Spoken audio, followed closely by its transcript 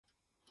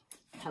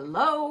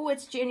Hello,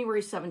 it's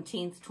January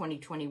 17th,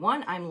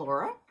 2021. I'm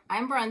Laura.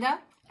 I'm Brenda.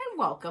 And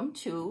welcome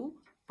to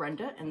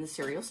Brenda and the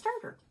Serial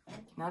Starter.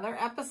 Another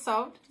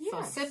episode.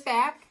 Yes. So sit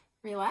back,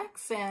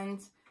 relax, and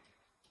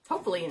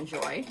hopefully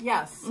enjoy.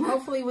 Yes,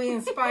 hopefully we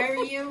inspire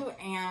you,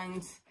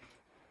 and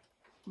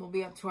we'll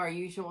be up to our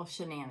usual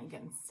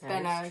shenanigans. It's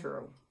been a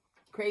true.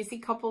 Crazy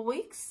couple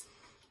weeks,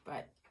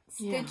 but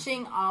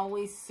stitching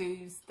always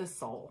soothes the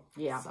soul.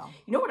 Yeah. So.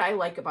 You know what I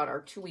like about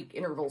our 2-week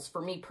intervals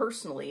for me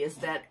personally is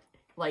that,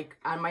 like,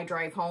 on my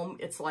drive home,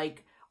 it's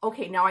like,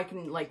 okay, now I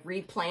can, like,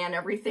 replan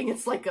everything.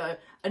 It's like a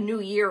new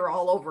year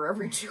all over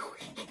every 2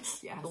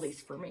 weeks. Yes. At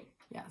least for me.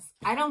 Yes.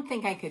 I don't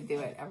think I could do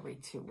it every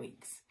 2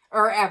 weeks.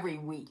 Or every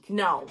week.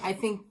 No. I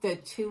think the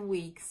 2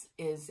 weeks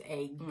is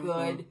a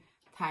good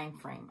time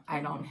frame. I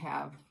don't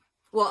have...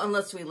 Well,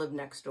 unless we live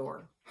next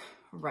door.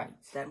 Right.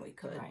 Then we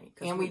could. Right.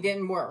 And we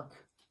didn't work.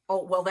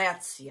 Oh, well,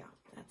 that's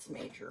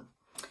major.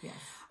 Yes.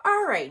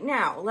 All right,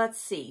 now,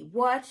 let's see.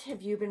 What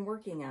have you been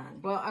working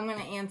on? Well, I'm going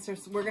to answer,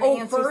 we're going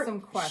to answer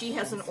some questions. She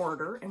has an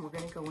order, and we're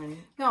going to go in.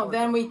 No, order.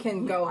 then we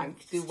can go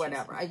do just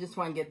whatever. I just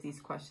want to get these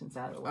questions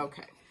out of the way.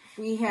 Okay.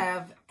 We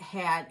have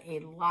had a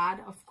lot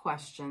of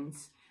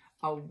questions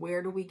of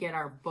where do we get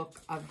our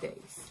book of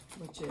days,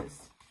 which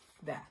is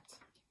that.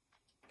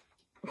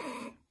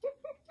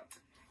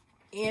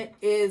 It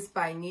is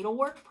by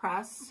Needlework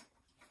Press.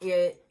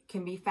 It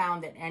can be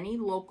found at any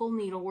local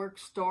needlework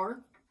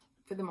store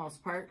for the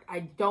most part. I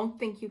don't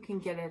think you can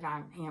get it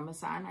on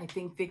Amazon. I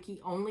think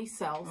Vicki only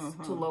sells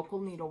to local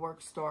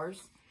needlework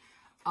stores.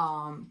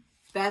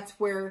 That's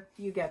where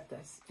you get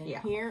this. And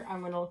here, I'm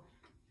going to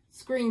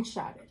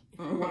screenshot it if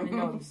you want to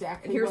know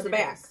exactly and here's what the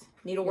it back. is.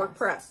 Needlework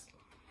Press.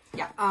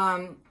 Yeah.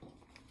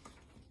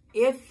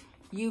 If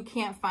you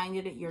can't find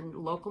it at your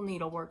local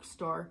needlework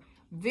store,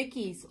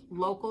 Vicki's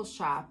local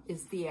shop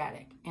is the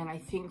Attic, and I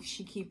think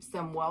she keeps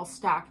them well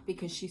stocked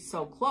because she's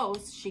so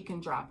close, she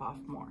can drop off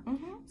more.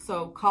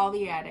 So call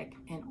the Attic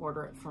and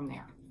order it from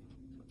there.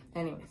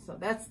 Anyway, so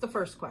that's the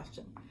first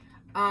question.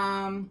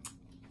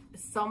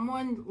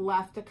 Someone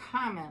left a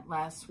comment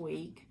last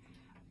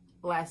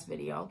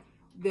video,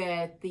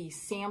 that the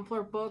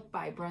sampler book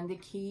by Brenda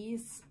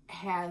Keys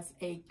has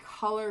a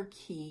color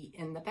key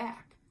in the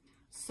back.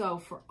 So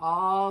for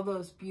all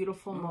those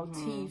beautiful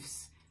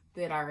motifs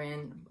that are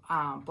in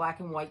black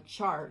and white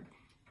chart,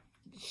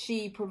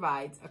 she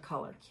provides a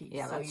color key.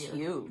 Yeah, so that's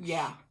huge.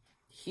 Yeah.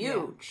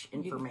 Huge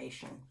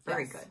information.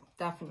 Very good.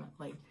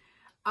 Definitely.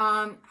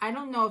 I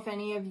don't know if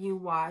any of you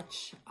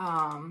watch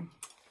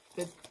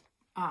the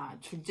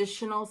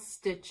Traditional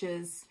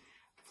Stitches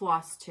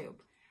floss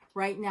tube.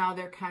 Right now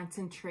they're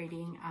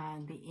concentrating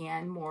on the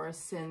Ann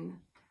Morrison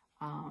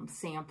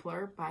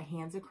sampler by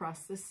Hands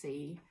Across the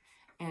Sea,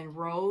 and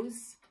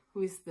Rose,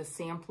 who is the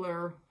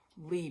sampler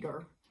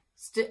leader,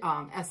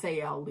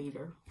 SAL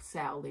leader,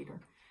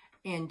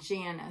 and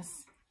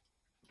Janice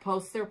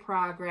post their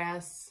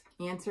progress,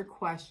 answer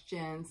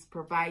questions,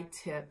 provide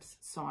tips,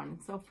 so on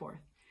and so forth.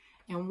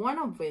 And one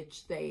of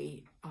which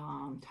they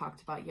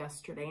talked about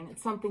yesterday, and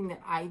it's something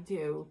that I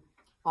do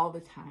all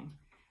the time,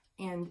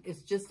 and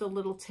it's just a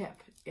little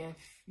tip if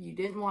you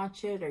didn't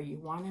watch it or you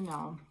want to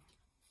know.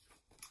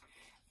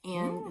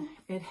 And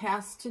it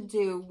has to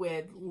do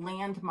with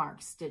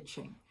landmark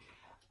stitching.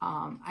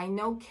 I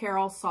know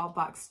Carol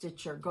Saltbox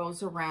Stitcher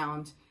goes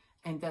around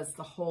and does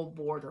the whole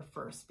border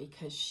first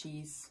because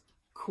she's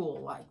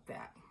cool like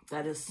that.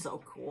 That is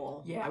so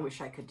cool. Yeah. I wish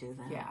I could do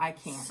that. Yeah, I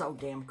can't. So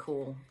damn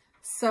cool.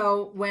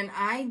 So when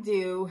I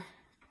do,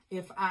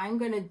 if I'm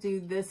going to do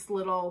this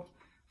little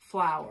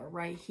flower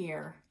right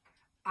here,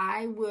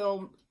 I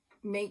will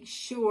make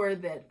sure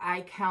that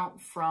I count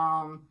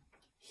from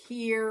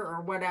here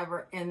or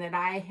whatever, and that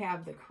I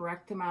have the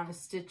correct amount of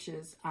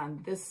stitches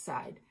on this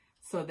side,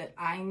 so that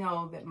I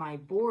know that my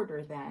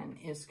border then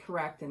is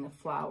correct and the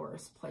flower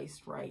is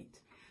placed right.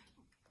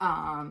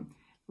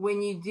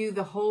 When you do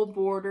the whole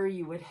border,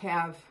 you would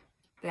have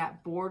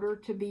that border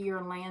to be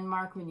your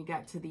landmark when you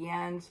got to the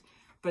end.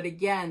 But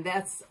again,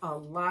 that's a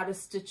lot of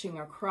stitching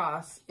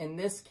across in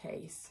this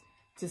case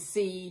to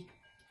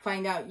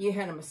find out you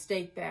had a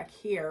mistake back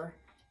here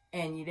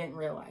and you didn't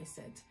realize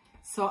it.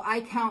 So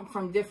I count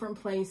from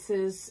different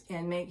places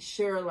and make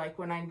sure, like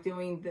when I'm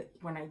doing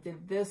when I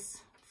did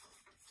this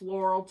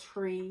floral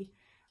tree,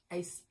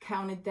 I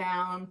counted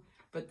down,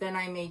 but then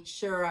I made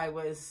sure I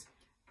was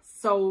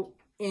so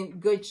in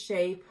good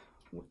shape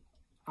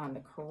on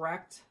the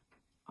correct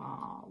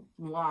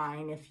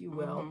line, if you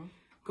will,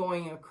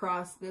 going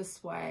across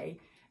this way.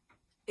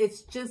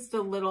 It's just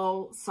a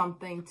little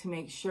something to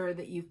make sure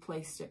that you've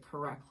placed it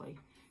correctly,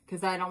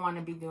 because I don't want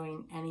to be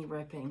doing any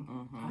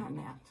ripping on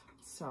that.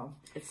 So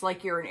it's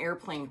like you're an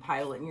airplane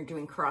pilot and you're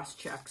doing cross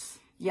checks.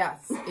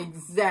 Yes,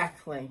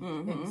 exactly.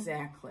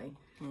 Exactly.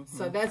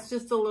 So that's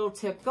just a little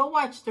tip. Go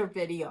watch their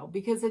video,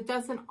 because it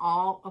doesn't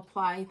all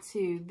apply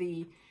to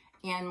the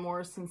Ann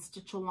Morrison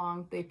Stitch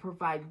Along. They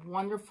provide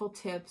wonderful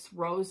tips.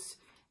 Rose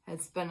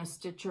has been a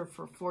stitcher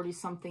for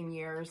 40-something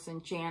years,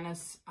 and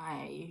Janice,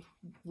 I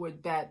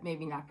would bet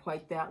maybe not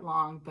quite that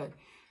long, but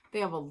they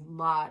have a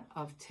lot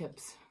of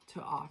tips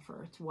to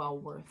offer. It's well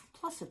worth.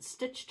 Plus, it's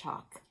Stitch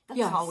Talk. That's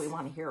Yes. all we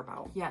want to hear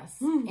about. Yes.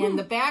 And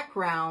the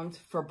background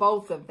for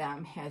both of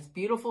them has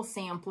beautiful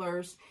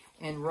samplers,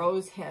 and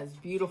Rose has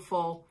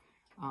beautiful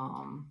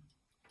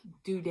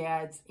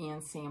doodads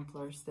and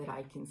samplers that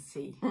I can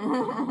see.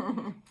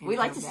 We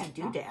like to see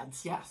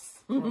doodads. Yes.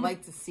 I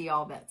like to see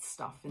all that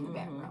stuff in the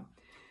background.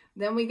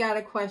 Then we got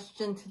a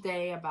question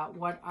today about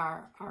what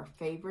are our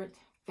favorite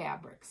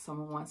fabrics.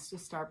 Someone wants to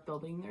start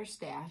building their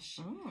stash.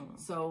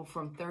 So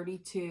from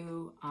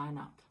 32 on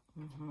up.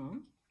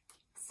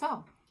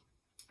 So.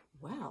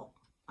 Well,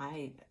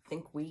 I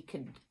think we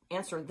could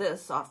answer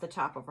this off the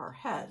top of our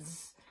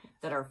heads,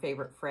 that our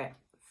favorite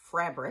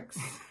fabrics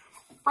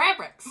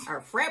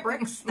are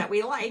fabrics that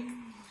we like.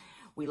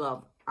 We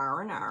love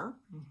R&R.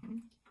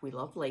 We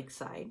love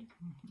Lakeside.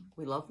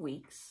 We love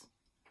Weeks.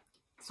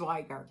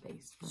 Zweigart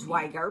based.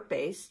 Zweigart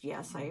based,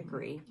 yes, I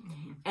agree.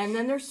 And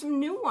then there's some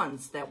new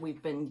ones that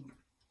we've been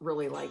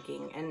really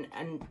liking.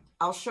 And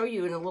I'll show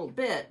you in a little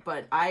bit,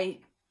 but I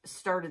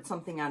started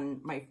something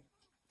on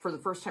for the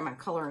first time on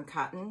Color and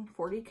Cotton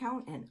 40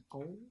 count, and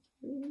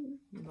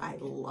I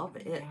love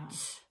it. Yeah.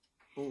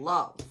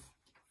 Love.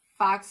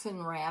 Fox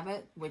and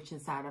Rabbit, which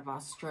is out of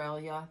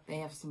Australia. They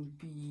have some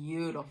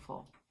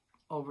beautiful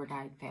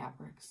overdyed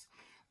fabrics.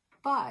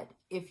 But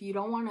if you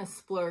don't want to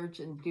splurge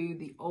and do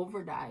the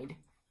overdyed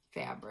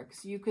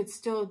fabrics, you could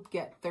still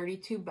get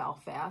 32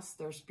 Belfast.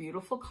 There's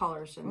beautiful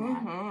colors in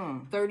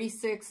that.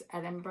 36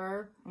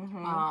 Edinburgh.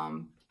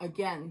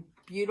 Again,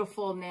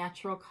 beautiful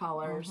natural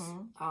colors.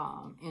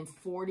 And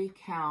 40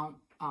 count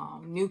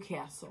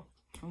Newcastle.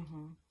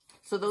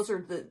 So those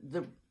are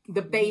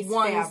the base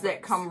ones fabrics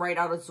that come right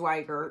out of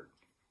Zweigart,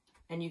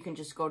 and you can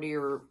just go to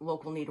your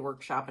local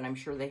needlework shop, and I'm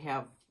sure they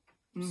have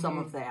some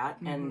of that,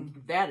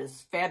 and that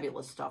is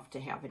fabulous stuff to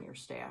have in your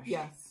stash.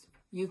 Yes,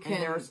 you can.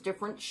 And there's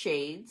different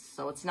shades,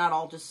 so it's not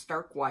all just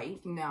stark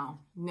white. No,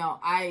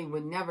 I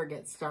would never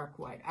get stark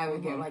white. I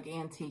would get like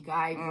antique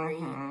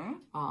ivory,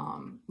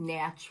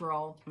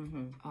 natural.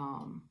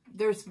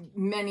 There's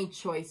many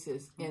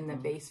choices in the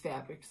base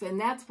fabrics, and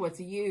that's what's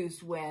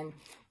used when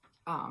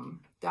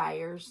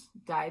dyers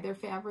dye their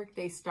fabric.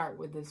 They start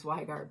with the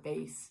Zweigart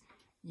base,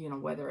 you know,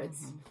 whether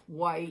it's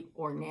white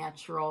or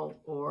natural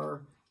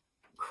or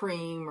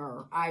cream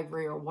or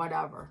ivory or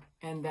whatever,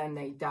 and then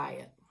they dye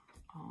it.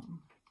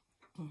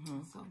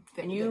 So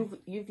and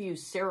you've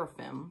used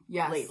Seraphim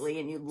lately,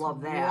 and you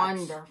love that.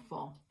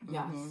 Wonderful.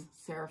 Yes,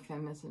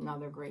 Seraphim is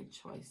another great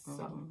choice.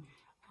 So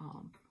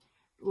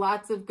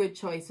lots of good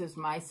choices.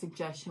 My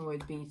suggestion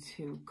would be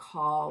to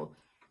call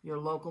your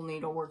local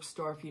needlework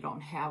store. If you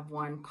don't have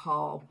one,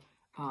 call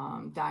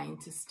Dying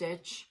to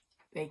Stitch.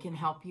 They can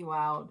help you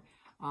out.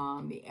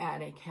 The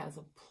attic has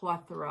a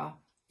plethora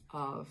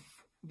of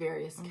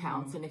various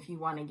counts, and if you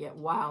want to get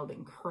wild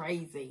and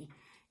crazy,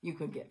 you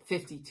could get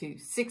 52,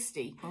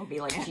 60. It'll be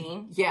like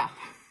Jean. Yeah,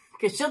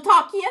 because she'll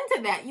talk you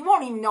into that. You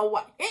won't even know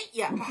what hit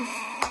you.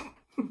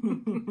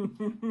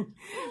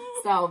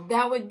 So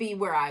that would be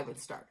where I would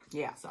start.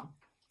 Yeah. So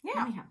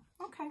yeah. Anyhow,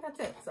 okay, that's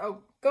it.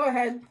 So go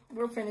ahead.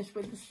 We're finished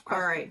with this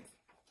question. All right.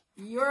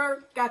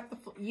 You've got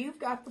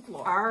the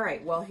floor. All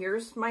right. Well,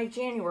 here's my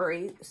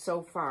January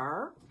so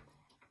far,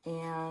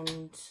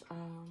 and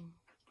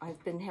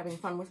I've been having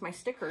fun with my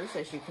stickers,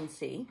 as you can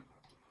see.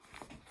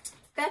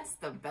 That's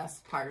the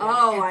best part of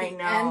Oh, it. At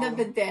the end of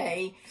the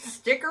day.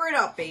 Sticker it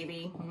up,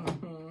 baby.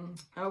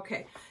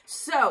 Okay.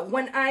 So,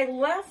 when I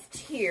left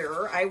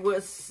here, I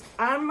was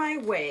on my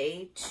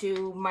way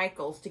to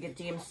Michael's to get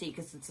DMC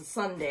because it's a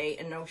Sunday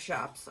and no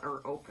shops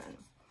are open.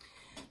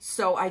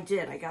 So, I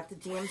did. I got the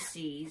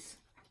DMCs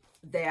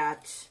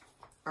that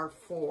are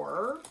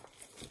for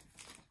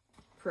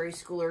Prairie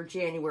Schooler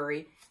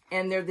January.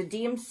 And they're the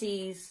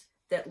DMCs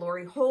that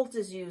Lori Holt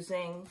is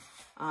using.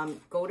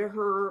 Go to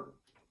her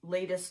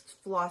latest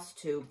floss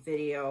tube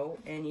video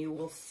and you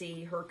will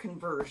see her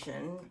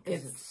conversion.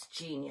 It's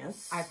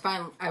genius.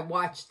 I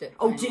watched it.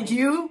 Oh, finally. did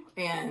you?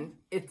 And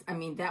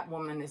that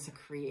woman is a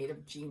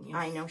creative genius.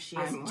 I know she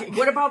is.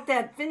 What about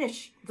that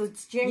finish? The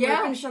January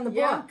finish on the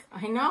book?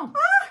 I know.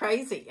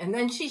 Crazy. And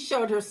then she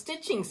showed her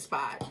stitching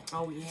spot.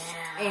 Oh, yeah.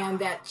 And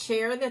that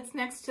chair that's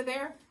next to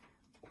there.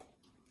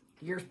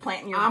 You're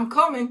planting your... I'm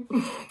coming.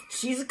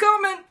 She's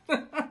coming.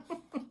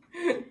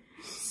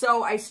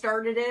 So I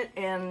started it,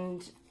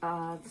 and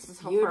this is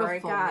how far I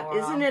got.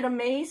 Laura. Isn't it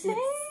amazing?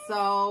 It's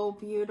so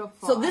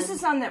beautiful. So this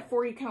is on that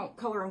 40 count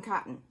Color and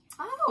Cotton.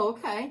 Oh,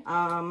 okay.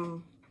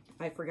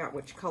 I forgot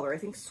which color. I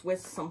think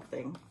Swiss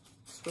something.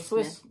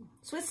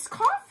 Swiss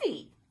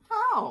coffee.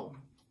 Oh.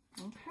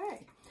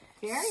 Okay.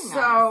 Very nice.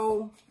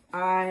 So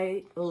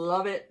I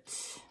love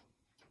it.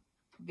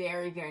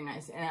 Very, very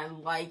nice. And I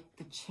like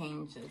the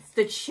changes.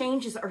 The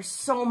changes are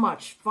so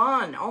much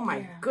fun. Oh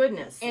my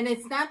goodness. And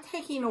it's not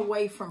taking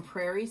away from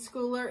Prairie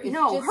Schooler. It's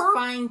no, just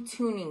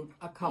fine-tuning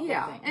a couple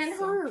things.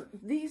 And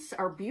these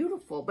are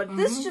beautiful. But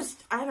this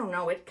just, I don't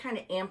know, it kind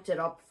of amped it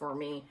up for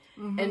me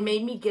and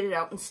made me get it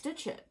out and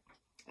stitch it.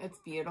 It's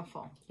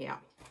beautiful. Yeah.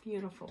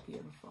 Beautiful,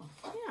 beautiful.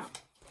 Yeah.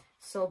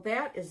 So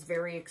that is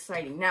very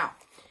exciting. Now,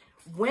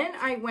 when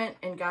I went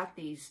and got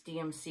these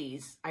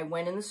DMCs, I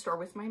went in the store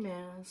with my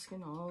mask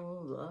and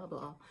all blah,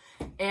 blah.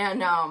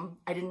 And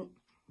I didn't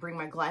bring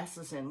my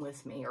glasses in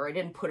with me, or I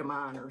didn't put them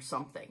on or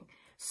something.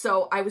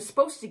 So I was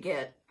supposed to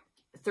get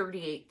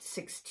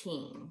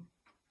 3816,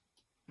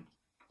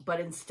 but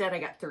instead I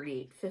got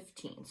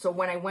 3815. So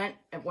when I went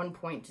at one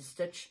point to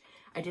stitch,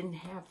 I didn't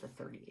have the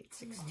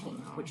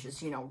 3816, which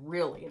is, you know,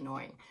 really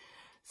annoying.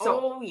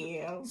 So,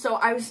 so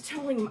I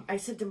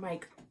said to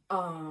Mike,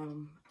 I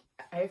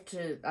have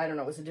to, I don't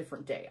know, it was a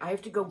different day. I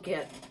have to go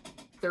get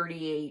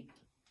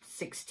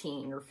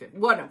 3816 or 50,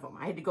 one of them.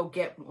 I had to go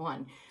get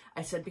one.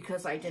 I said,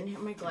 because I didn't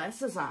have my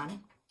glasses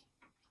on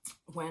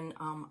when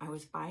I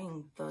was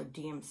buying the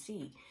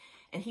DMC.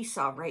 And he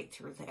saw right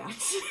through that. It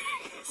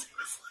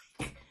was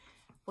like,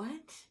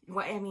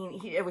 what? I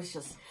mean, it was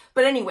just,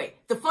 but anyway,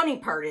 the funny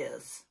part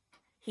is,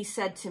 he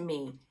said to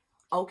me,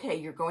 okay,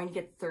 you're going to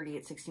get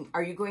 3816.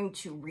 Are you going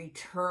to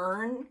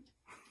return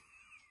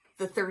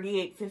the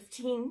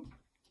 3815?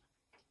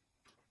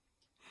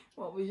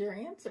 What was your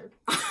answer?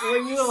 Were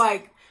you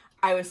like...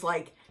 I was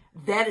like,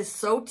 that is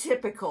so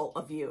typical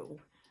of you.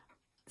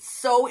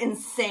 So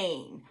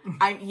insane.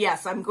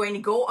 Yes, I'm going to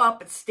go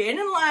up and stand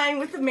in line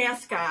with the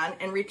mask on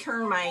and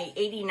return my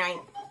 89.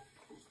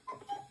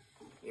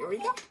 Here we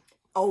go.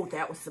 Oh,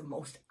 that was the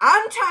most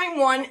on-time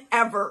one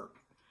ever.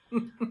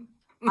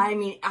 I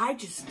mean, I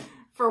just...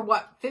 For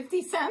what,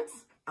 50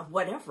 cents?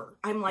 Whatever.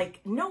 I'm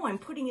like, no, I'm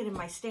putting it in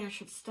my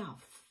stash of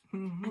stuff.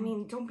 I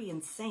mean, don't be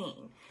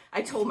insane.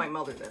 I told my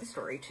mother that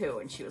story too,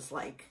 and she was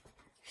like,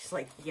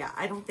 yeah,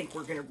 I don't think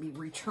we're going to be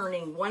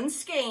returning one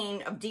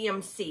skein of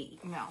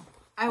DMC. No,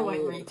 I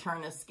wouldn't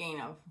return a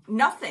skein of...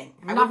 Nothing.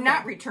 I would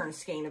not return a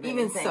skein of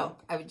anything. Even silk.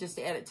 I would just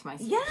add it to my...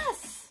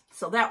 Yes.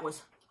 So that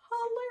was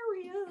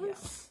hilarious.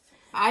 Yes.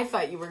 I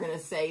thought you were going to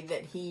say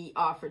that he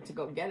offered to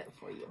go get it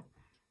for you.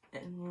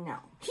 No.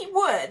 He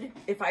would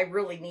if I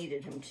really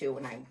needed him to,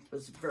 and I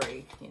was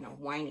very, you know,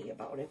 whiny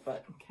about it,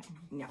 but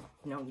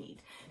no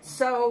need.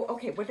 So,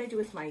 okay, what did I do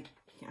with my,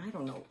 I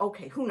don't know.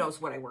 Okay, who knows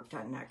what I worked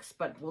on next,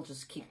 but we'll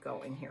just keep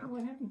going here.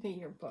 What happened to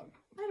your book?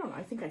 I don't know.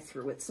 I think I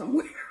threw it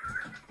somewhere.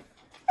 I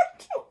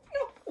don't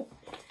know.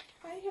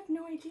 I have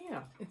no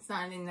idea. It's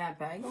not in that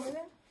bag over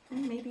there?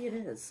 Maybe it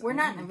is. We're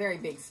not in a very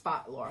big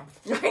spot, Laura.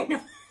 I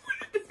know.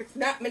 There's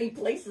not many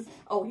places.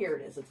 Oh, here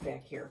it is. It's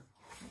back here.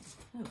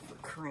 Oh, for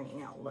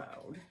crying out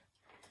loud.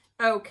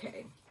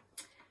 Okay.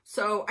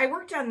 So I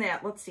worked on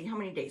that. Let's see, how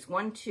many days?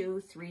 1,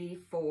 2, 3,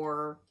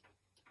 4,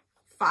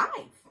 5.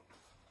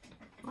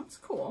 That's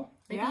cool.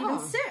 Maybe even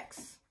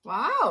 6.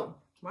 Wow.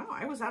 Wow,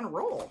 I was on a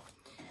roll.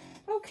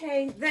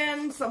 Okay,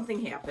 then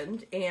something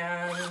happened,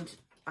 and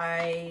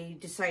I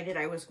decided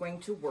I was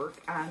going to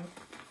work on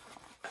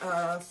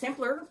a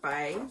sampler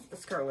by the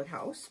Scarlet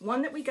House.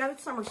 One that we got at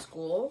summer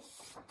school.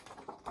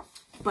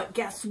 But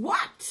guess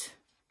what?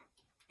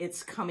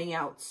 It's coming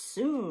out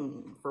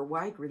soon for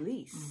wide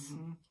release.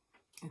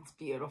 It's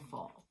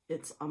beautiful.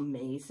 It's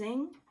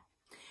amazing.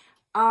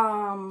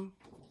 Last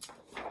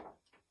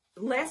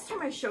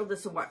time I showed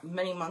this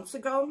many months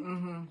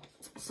ago,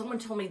 someone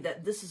told me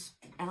that this is,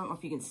 I don't know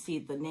if you can see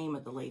the name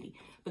of the lady,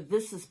 but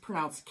this is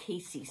pronounced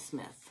Casey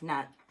Smith,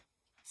 not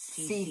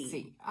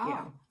Cece. Oh,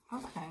 yeah.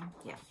 Okay.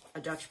 Yeah, a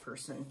Dutch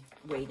person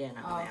weighed in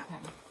on that.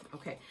 Okay.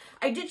 Okay,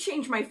 I did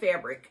change my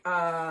fabric.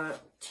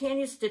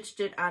 Tanya stitched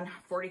it on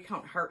 40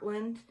 count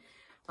Heartland.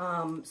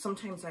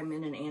 Sometimes I'm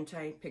in an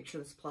anti-picture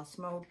this plus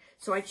mode.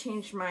 So I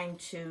changed mine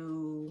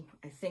to,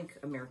 I think,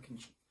 American,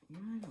 I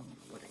don't know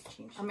what I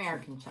changed.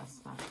 American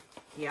chestnut.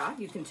 Yeah,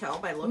 you can tell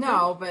by looking.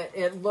 No, but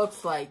it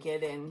looks like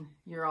it, and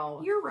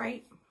you're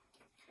right.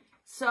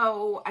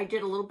 So I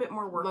did a little bit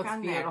more work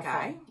on beautiful. That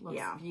guy.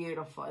 Looks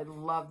beautiful. I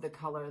love the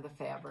color of the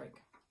fabric.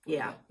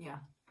 Yeah. Yeah.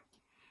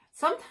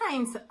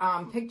 Sometimes,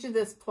 picture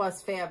this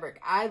plus fabric.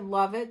 I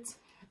love it,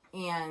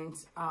 and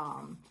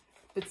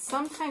but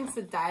sometimes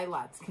the dye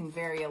lots can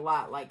vary a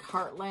lot. Like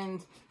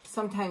Heartland,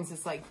 sometimes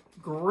it's like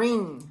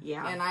green.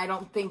 Yeah. And I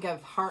don't think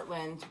of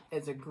Heartland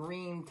as a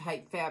green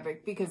type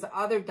fabric because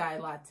other dye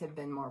lots have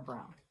been more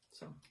brown.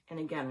 So. And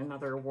again,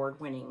 another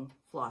award-winning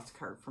floss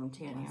card from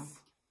Tanya. Yes.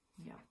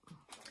 Yep.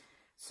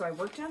 So I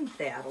worked on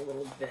that a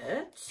little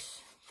bit.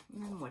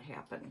 And then what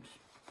happened?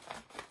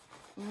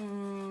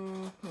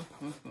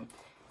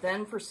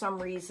 Then for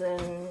some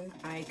reason,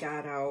 I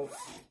got out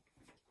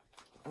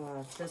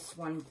this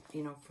one,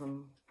 you know,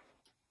 from...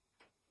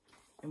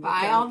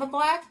 Buy all the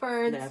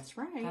blackbirds. That's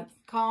right. That's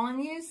calling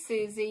you,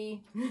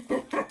 Susie.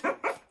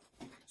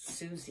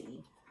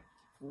 Susie.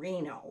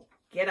 Reno.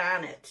 Get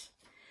on it.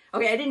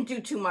 Okay, I didn't do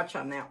too much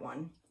on that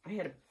one. I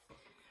had a...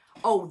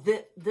 Oh,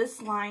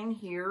 this line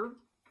here,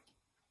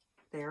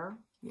 there,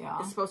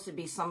 is supposed to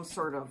be some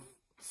sort of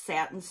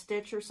satin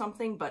stitch or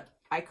something, but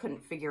I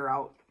couldn't figure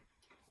out.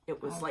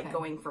 It was like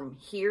going from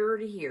here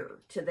to here,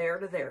 to there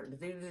to there.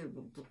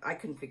 I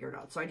couldn't figure it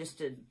out, so I just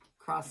did...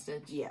 Cross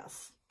stitch.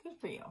 Yes. Good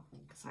for you.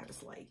 Because I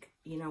was like,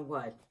 you know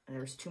what?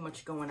 There's too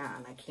much going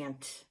on. I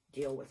can't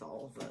deal with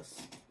all of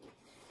this.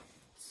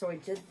 So I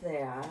did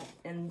that.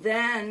 And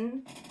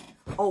then,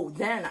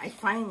 then I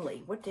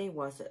finally, what day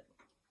was it?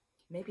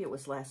 maybe it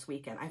was last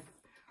weekend.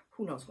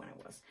 Who knows when it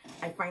was.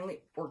 I finally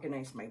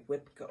organized my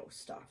WIPGO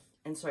stuff.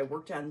 And so I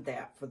worked on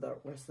that for the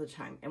rest of the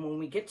time. And when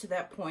we get to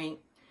that point,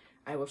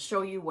 I will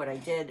show you what I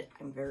did.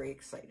 I'm very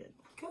excited.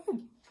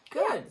 Good.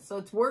 Good. Yeah. So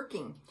it's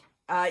working.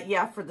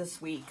 Yeah, for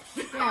this week.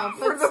 Yeah,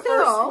 for the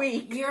first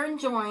week. You're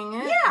enjoying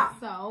it. Yeah.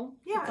 So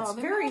yeah, it's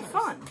very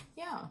fun.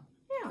 Yeah.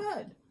 Yeah.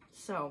 Good.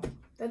 So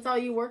that's all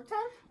you worked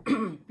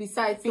on?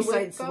 Besides the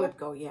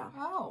WIPGO, yeah.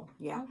 Oh.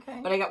 Yeah. Okay.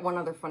 But I got one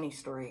other funny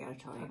story I gotta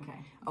tell you. Okay.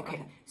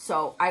 Okay.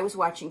 So I was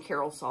watching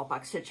Carol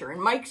Saltbox Stitcher,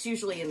 and Mike's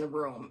usually in the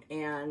room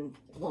and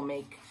will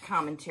make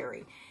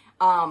commentary.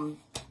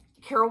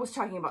 Carol was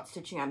talking about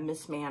stitching on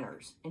Miss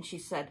Manners, and she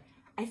said,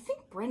 I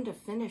think Brenda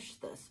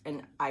finished this.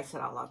 And I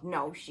said out loud,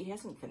 no, she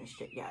hasn't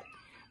finished it yet.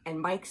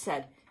 And Mike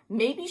said,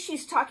 maybe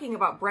she's talking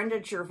about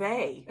Brenda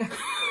Gervais.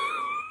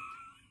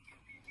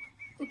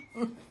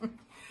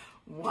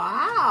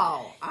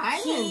 Wow.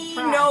 He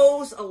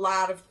knows a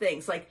lot of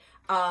things. Like,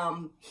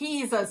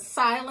 he's a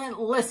silent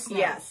listener.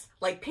 Yes.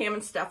 Like Pam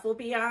and Steph will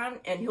be on,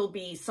 and he'll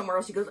be somewhere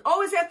else. He goes,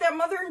 oh, is that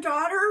mother and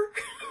daughter?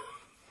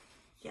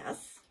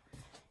 Yes.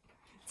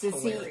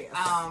 Does he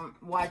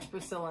watch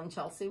Priscilla and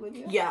Chelsea with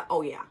you? Yeah.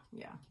 Oh, yeah.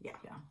 Yeah. Yeah.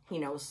 Yeah. He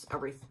knows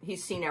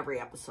he's seen every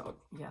episode.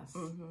 Yes.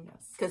 Mm-hmm.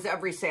 Yes. Because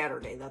every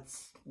Saturday,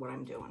 that's what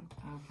I'm doing.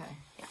 Okay.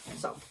 Yeah.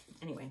 So,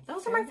 anyway,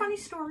 those are my funny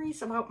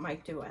stories about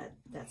Mike Duet,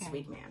 that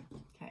sweet man.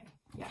 Okay.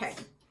 Yes. Okay.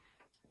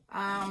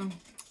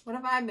 What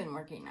have I been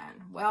working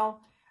on? Well,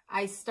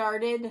 I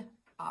started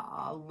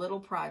a little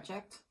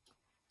project,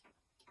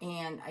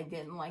 and I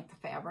didn't like the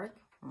fabric.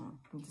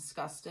 I'm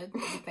disgusted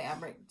with the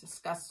fabric,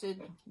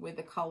 disgusted with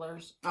the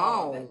colors,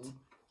 all of it.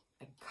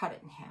 I cut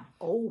it in half.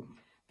 Oh.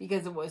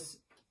 Because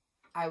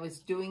I was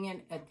doing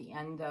it at the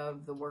end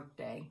of the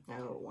workday.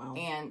 Oh, wow.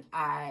 And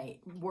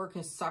work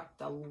has sucked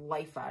the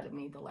life out of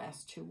me the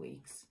last 2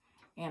 weeks.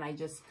 And I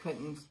just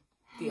couldn't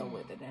deal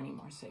with it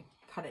anymore. So I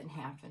cut it in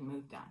half and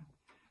moved on.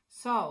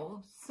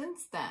 So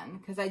since then,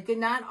 because I did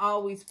not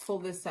always pull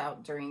this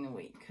out during the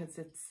week, because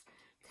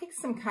takes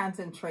some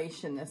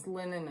concentration. This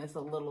linen is a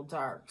little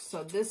dark.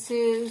 So this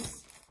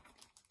is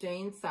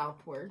Jane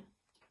Southward.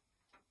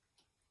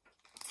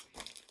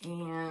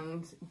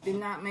 And did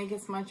not make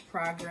as much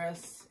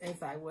progress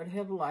as I would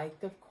have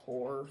liked, of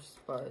course.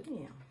 But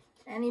yeah,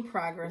 any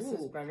progress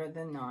is better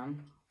than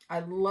none. I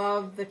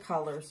love the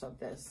colors of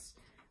this.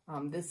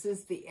 This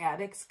is the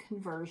Addicts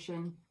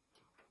conversion.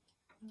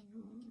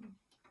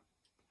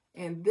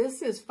 And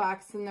this is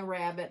Fox and the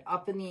Rabbit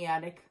Up in the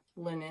Attic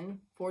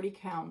linen, 40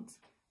 counts.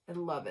 I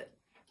love it.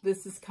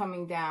 This is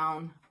coming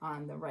down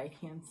on the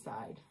right-hand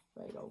side,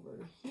 right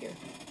over here.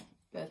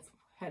 That's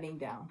heading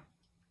down.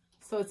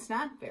 So it's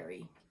not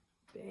very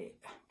big.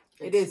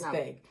 It is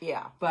big.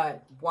 Yeah.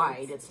 But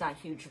wide. It's not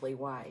hugely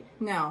wide.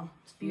 No.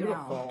 It's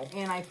beautiful. No.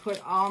 And I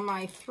put all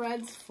my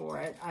threads for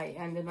it. I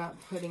ended up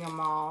putting them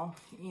all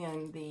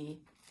in the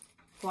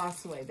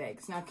floss away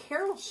bags. Now,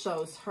 Carol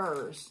shows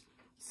hers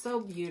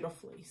so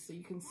beautifully, so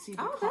you can see the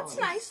colors. That's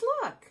nice.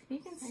 Look, you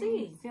can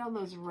see. See all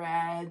those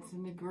reds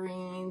and the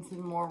greens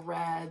and more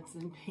reds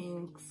and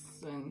pinks,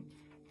 and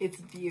it's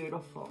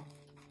beautiful.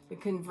 The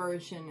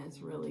conversion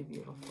is really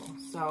beautiful.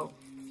 So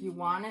if you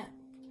want it,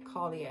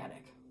 call the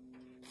Attic,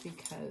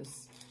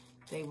 because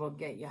they will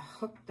get you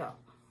hooked up.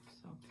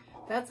 So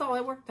that's all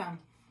I worked on.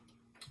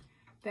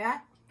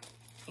 That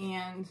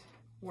and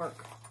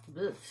work.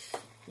 Ugh.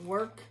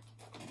 Work.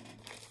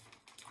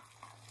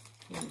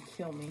 Gonna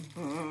kill me.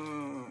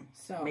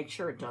 So make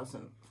sure it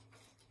doesn't.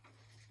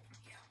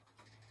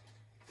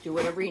 Do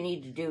whatever you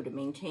need to do to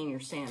maintain your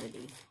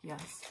sanity.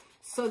 Yes.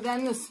 So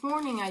then this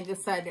morning I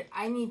decided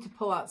I need to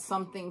pull out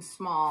something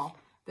small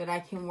that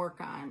I can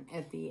work on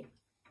at the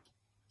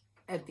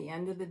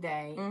end of the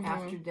day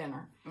after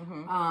dinner.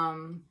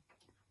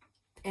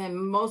 And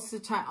most of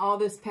the time, all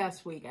this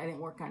past week, I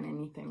didn't work on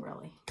anything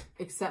really,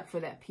 except for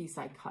that piece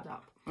I cut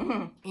up.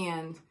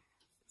 And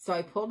so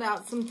I pulled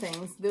out some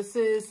things. This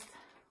is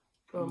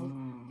the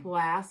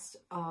last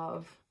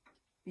of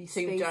the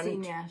Stacey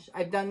Nash.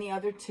 I've done the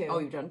other two. Oh,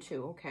 you've done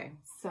two. Okay.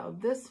 So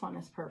this one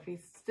is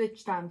perfect.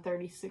 Stitched on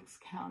 36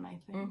 count, I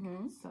think.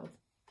 So it's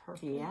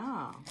perfect.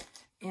 Yeah.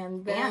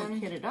 And then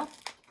and hit it up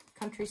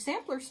country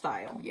sampler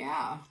style.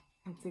 Yeah.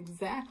 That's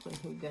exactly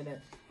who did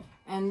it.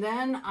 And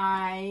then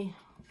I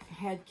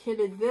had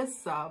kitted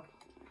this up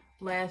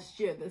last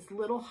year. This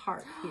little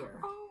heart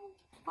here.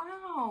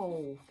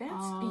 Wow,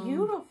 that's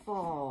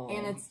beautiful.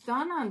 And it's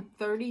done on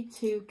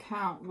 32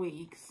 count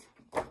weeks.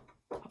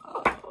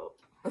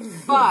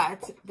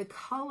 But the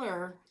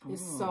color is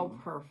so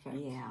perfect.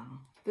 Yeah.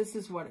 This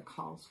is what it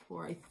calls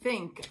for. I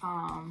think,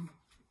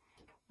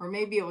 or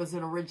maybe it was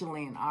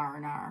originally an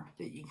R&R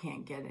that you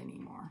can't get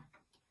anymore.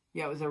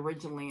 Yeah, it was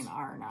originally an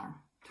R&R.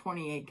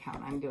 28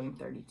 count. I'm doing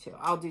 32.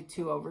 I'll do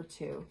 2 over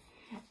 2.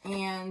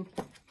 And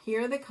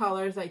here are the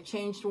colors. I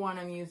changed one.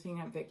 I'm using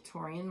a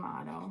Victorian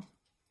motto.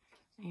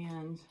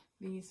 And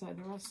these are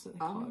the rest of the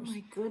colors. Oh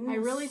my goodness. I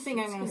really think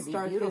I'm going to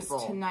start this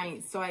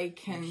tonight so I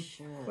can,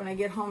 when I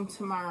get home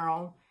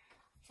tomorrow,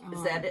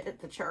 Is that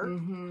it, the chart?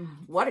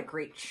 What a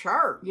great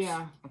chart.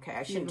 Yeah. Okay,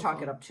 I shouldn't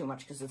talk it up too much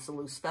because it's a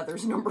loose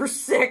feathers number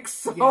 6.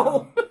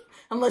 So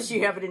unless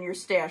you have it in your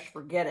stash,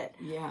 forget it.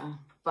 Yeah.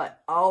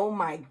 But oh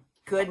my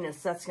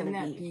goodness, that's going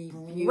to be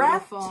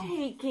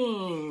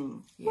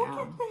breathtaking. Yeah. Look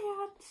at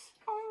that.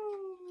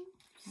 Oh,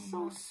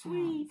 so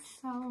sweet.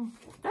 So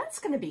that's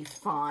going to be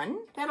fun.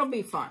 That'll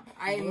be fun.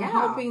 I'm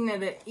hoping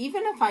that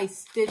even if I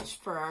stitch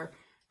for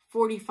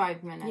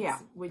 45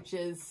 minutes, which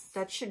is...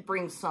 That should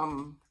bring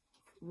some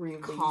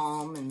relief.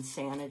 Calm and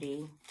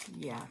sanity.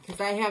 Yeah, because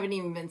I haven't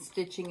even been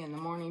stitching in the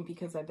morning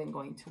because I've been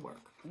going to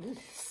work.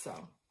 So,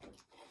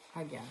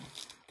 again.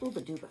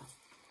 Ooba dooba.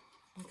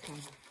 Okay.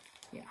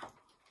 Yeah.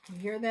 You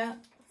hear that?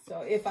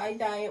 So, if I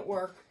die at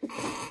work...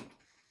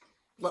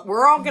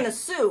 We're all going to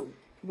sue.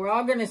 We're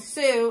all going to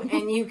sue,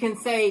 and you can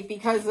say,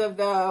 because of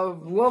the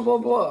blah, blah,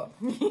 blah.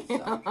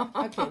 So,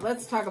 okay,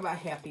 let's talk about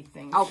happy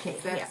things. Okay,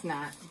 that's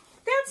not...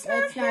 Let's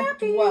not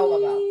happy. Dwell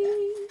about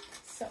that.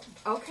 So,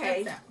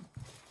 okay.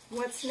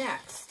 What's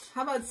next?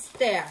 How about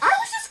stash? I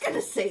was just going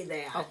to say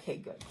that. Okay,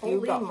 good.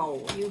 Holy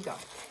moly. You go.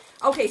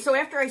 Okay, so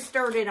after I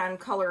started on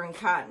Color and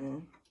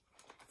Cotton,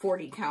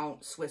 40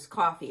 count Swiss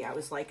coffee, I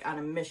was like on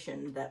a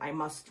mission that I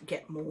must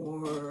get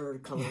more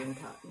Color and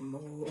Cotton,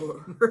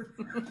 more.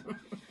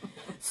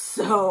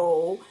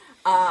 So,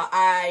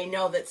 I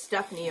know that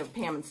Stephanie of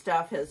Pam and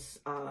Stuff has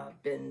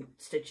been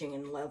stitching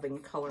and loving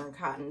Color and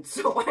Cotton,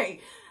 so I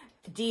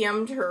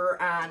DM'd her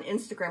on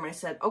Instagram. I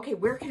said, okay,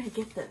 where can I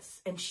get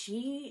this? And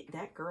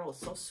that girl is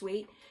so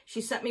sweet.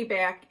 She sent me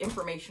back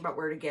information about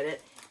where to get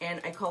it. And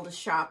I called a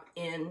shop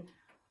in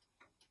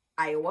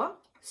Iowa,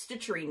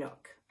 Stitchery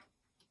Nook.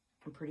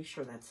 I'm pretty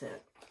sure that's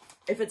it.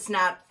 If it's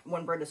not,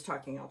 when Brenda's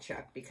talking, I'll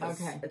check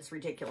because it's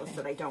ridiculous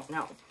that I don't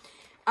know.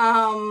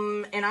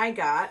 And I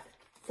got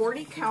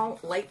 40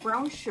 count light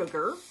brown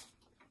sugar.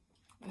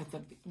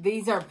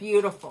 These are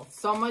beautiful.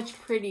 So much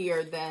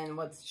prettier than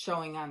what's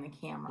showing on the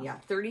camera. Yeah,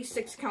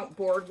 36 count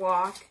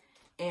boardwalk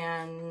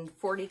and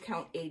 40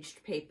 count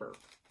aged paper.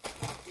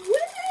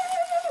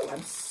 Woo!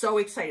 I'm so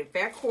excited.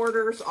 Fat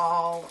quarters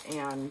all,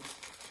 and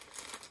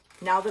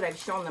now that I've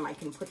shown them, I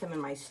can put them in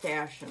my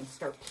stash and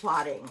start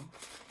plotting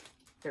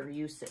their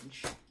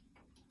usage.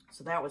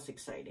 So that was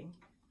exciting.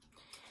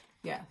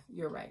 Yeah,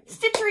 you're right.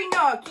 Stitchery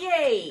Nook,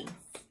 yay!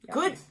 Yeah.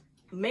 Good.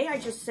 May I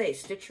just say,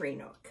 Stitchery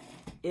Nook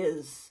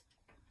is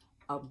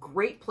a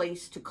great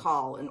place to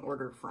call and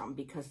order from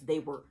because they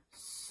were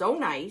so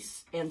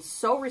nice and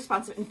so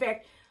responsive. In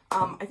fact,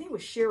 I think it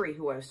was Sherry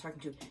who I was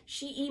talking to.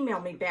 She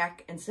emailed me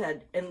back and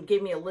said, and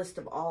gave me a list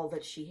of all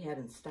that she had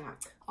in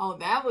stock. Oh,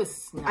 that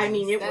was nice. I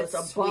mean, it was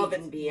above sweet.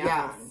 and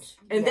beyond.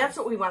 And that's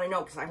what we want to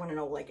know because I want to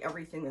know like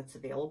everything that's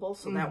available.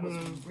 So that was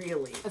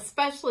really...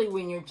 Especially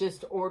when you're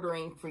just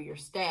ordering for your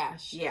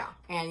stash. Yeah.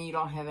 And you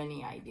don't have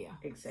any idea.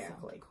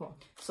 Exactly. So, cool.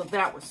 So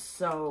that was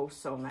so,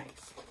 so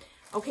nice.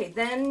 Okay,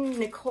 then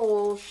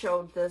Nicole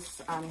showed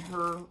this on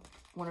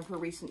one of her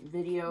recent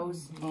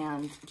videos.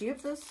 And do you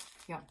have this?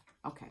 Yeah.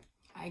 Okay.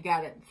 I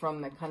got it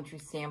from the Country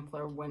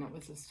Sampler when it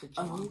was a stitch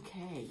along.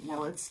 Okay.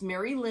 Well, it's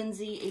Mary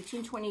Lindsay,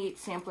 1828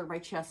 sampler by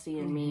Chessie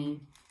and me.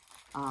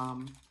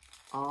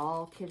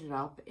 All kitted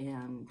up.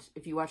 And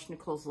if you watch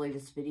Nicole's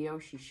latest video,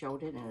 she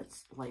showed it. And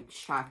it's like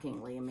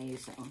shockingly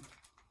amazing.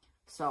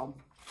 So,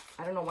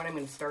 I don't know when I'm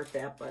going to start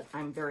that, but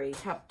I'm very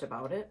pepped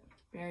about it.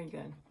 Very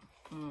good.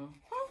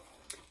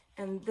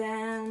 And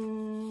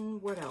then,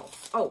 what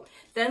else? Oh,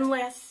 then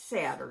last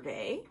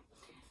Saturday,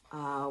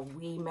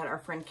 we met our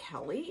friend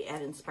Kelly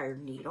at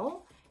Inspired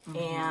Needle,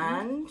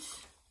 and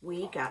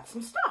we got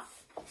some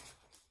stuff.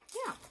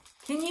 Yeah.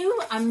 Can you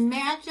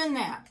imagine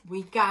that?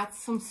 We got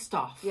some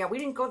stuff. Yeah, we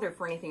didn't go there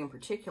for anything in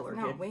particular,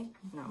 did we?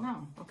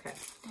 No. Okay.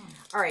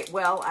 All right,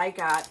 well, I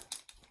got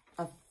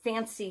a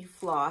fancy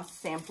floss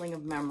sampling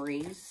of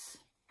memories.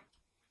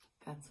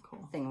 That's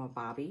cool.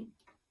 Thingamabobby.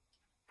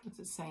 What's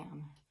it say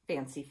on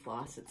Fancy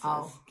floss, it says.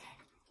 Oh, okay.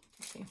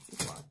 Fancy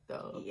floss,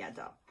 duh. Yeah,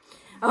 duh.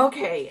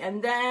 Okay,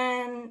 and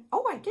then,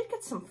 I did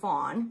get some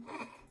fawn.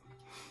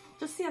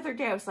 Just the other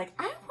day, I was like,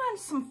 I want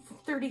some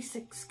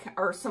 36,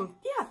 or some,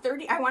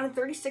 30, I wanted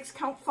 36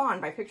 count fawn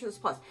by Picture This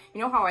Plus.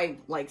 You know how I,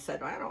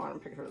 said, I don't want to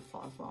Picture This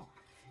Plus. Well,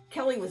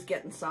 Kelly was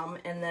getting some,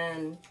 and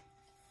then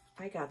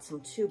I got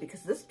some too,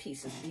 because this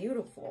piece is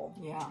beautiful.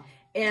 Yeah.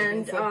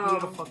 And it's a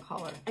beautiful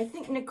color. I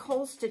think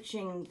Nicole's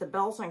stitching the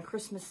bells on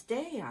Christmas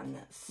Day on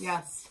this.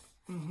 Yes.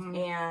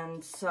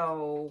 And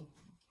so,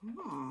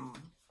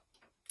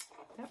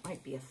 that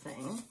might be a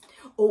thing.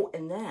 Oh,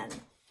 and then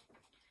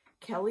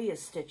Kelly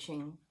is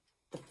stitching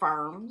the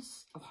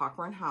Farms of Hawk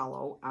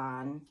Hollow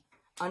on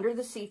Under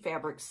the Sea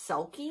Fabric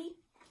Selkie,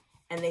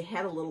 and they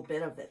had a little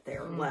bit of it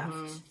there left.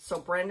 So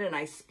Brenda and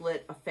I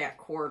split a fat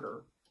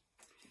quarter.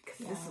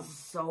 This is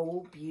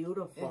so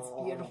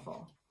beautiful. It's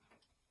beautiful.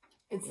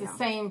 It's the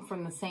same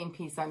from the same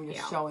piece. I'm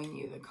just showing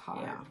you the card.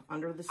 Yeah,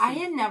 Under the Sea. I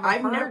had never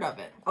heard of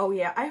it. Oh,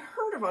 yeah. I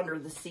heard of Under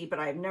the Sea, but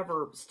I've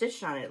never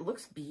stitched on it. It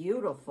looks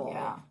beautiful.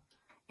 Yeah.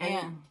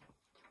 And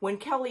when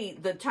Kelly,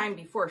 the time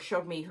before,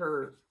 showed me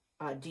her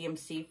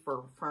DMC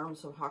for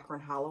Farms of Hawk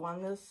Hollow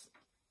on this,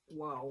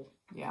 wow.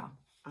 Yeah.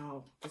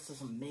 Oh, this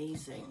is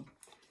amazing.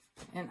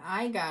 And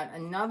I got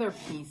another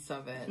piece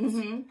of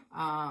it.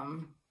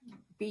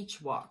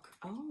 Beach Walk.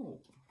 Oh.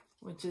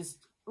 Which is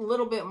a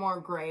little bit more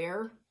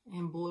grayer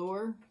and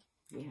bluer.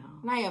 Yeah.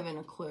 And I haven't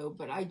a clue,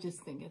 but I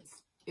just think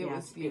it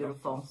was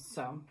beautiful.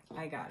 So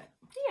I got it.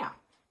 Yeah.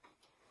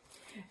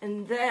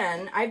 And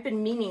then I've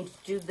been meaning to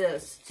do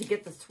this, to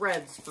get the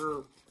threads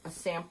for a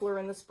sampler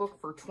in this book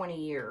for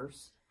 20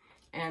 years.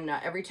 And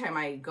every time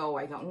I go,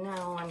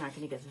 no, I'm not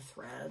going to get the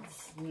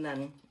threads. And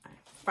then I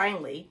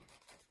finally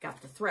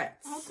got the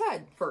threads. Oh,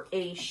 good. For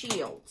A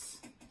Shields.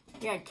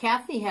 Yeah,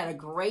 Kathy had a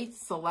great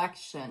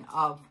selection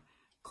of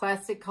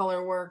Classic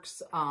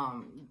Colorworks,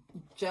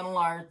 Gentle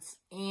Arts,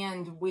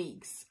 and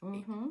Weeks.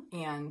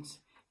 And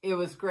it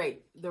was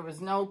great. There was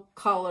no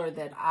color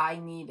that I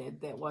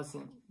needed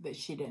that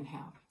she didn't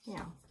have.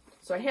 Yeah.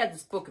 So I had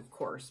this book, of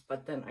course,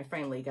 but then I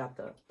finally got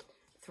the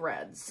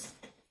threads.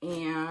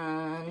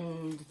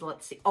 And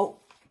let's see. Oh,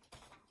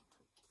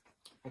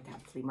 I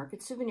got Flea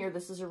Market Souvenir.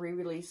 This is a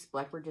re-release,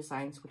 Blackbird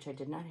Designs, which I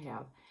did not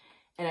have.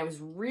 And I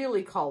was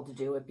really called to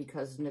do it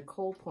because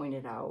Nicole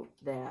pointed out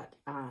that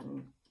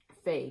on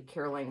Faye,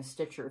 Carolina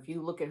Stitcher, if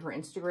you look at her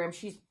Instagram,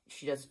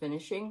 she does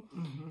finishing.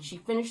 She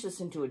finished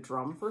this into a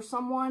drum for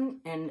someone,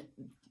 and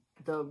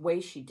the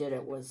way she did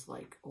it was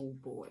like, oh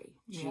boy,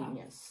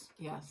 genius.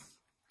 Yeah. Yes.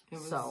 It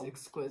was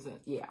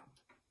exquisite. Yeah.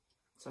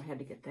 So I had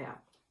to get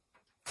that.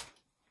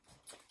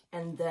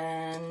 And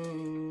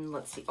then,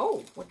 let's see.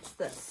 Oh, what's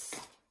this?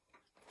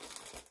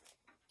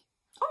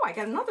 Oh, I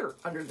got another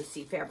Under the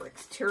Sea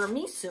Fabrics,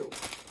 Tiramisu.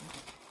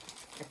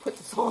 I put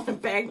this all in a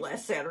bag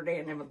last Saturday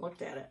and haven't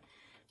looked at it.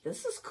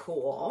 This is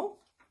cool.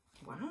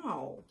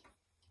 Wow.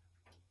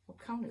 What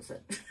count is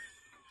it?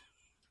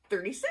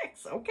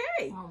 36.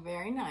 Okay. Oh,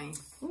 very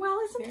nice. Well,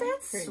 isn't very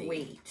that pretty.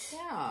 sweet?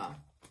 Yeah.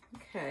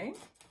 Okay.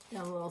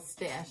 Got a little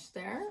stash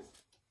there.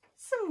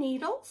 Some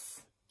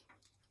needles.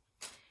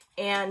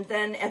 And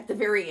then at the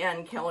very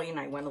end, Kelly and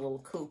I went a little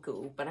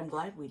cuckoo, but I'm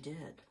glad we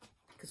did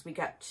because we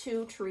got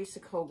 2 Teresa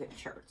Kogut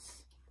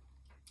charts.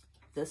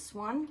 This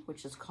one,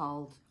 which is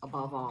called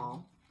Above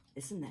All.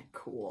 Isn't that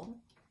cool?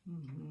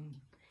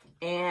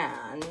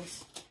 And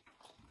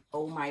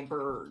Oh My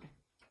Bird.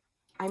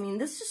 I mean,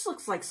 this just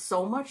looks like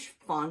so much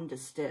fun to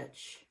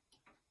stitch.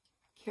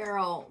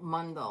 Carol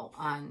Mundell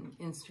on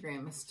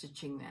Instagram is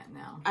stitching that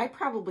now. I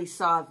probably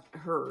saw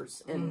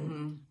hers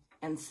and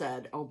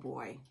said, oh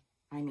boy.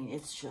 I mean,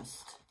 it's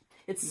just,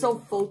 it's so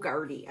folk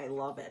arty. I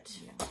love it.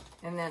 Yeah.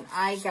 And then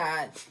I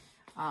got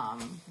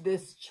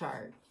this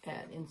chart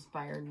at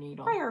Inspired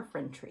Needle. By our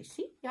friend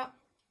Tracy. Yep.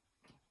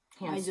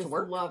 Hands I to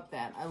work. just love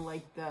that. I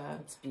like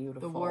It's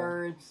beautiful. the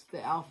words,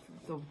 the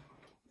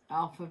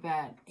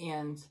alphabet,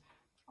 and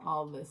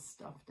all this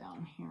stuff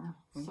down here.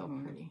 So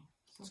pretty.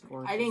 It's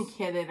gorgeous. I didn't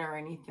kit it or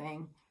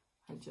anything.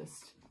 I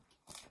just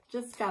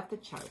got the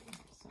chart.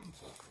 So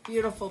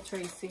beautiful,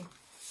 Tracy.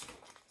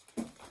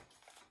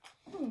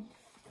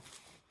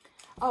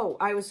 Oh,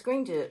 I was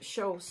going to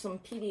show some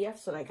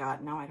PDFs that I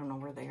got. Now I don't know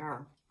where they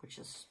are, which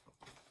is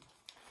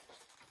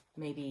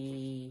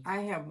maybe... I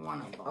have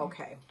one of them.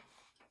 Okay.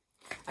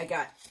 I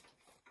got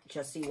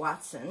Jessie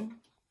Watson,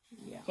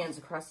 Hands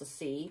Across the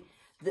Sea.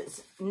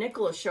 This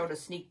Nicholas showed a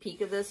sneak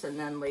peek of this and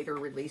then later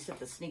released it.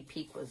 The sneak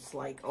peek was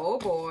like, oh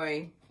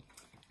boy.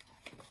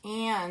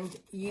 And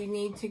you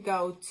need to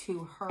go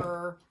to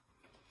her,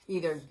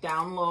 either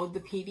download the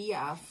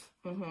PDF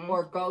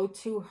or go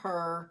to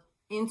her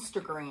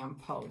Instagram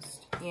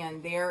post,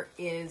 and there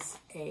is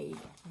a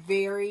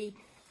very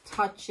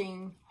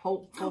touching,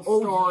 hopeful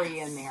story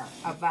in there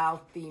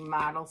about the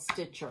model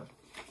stitcher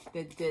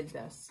that did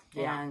this.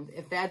 And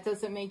if that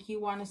doesn't make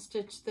you want to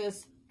stitch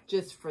this,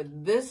 just for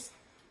this,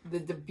 the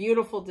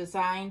beautiful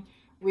design,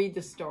 read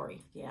the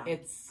story. Yeah,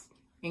 it's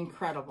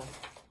incredible.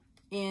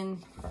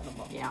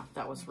 Incredible. Yeah,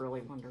 that was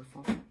really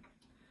wonderful.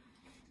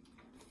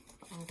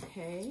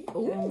 Okay.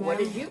 Oh, what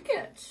did you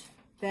get?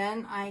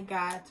 Then I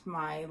got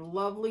my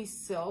lovely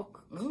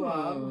silk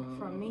club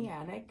from the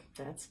attic.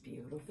 That's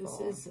beautiful. This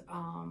is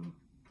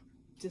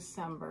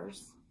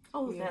December's.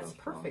 Oh, beautiful. That's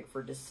perfect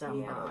for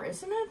December,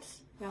 isn't it?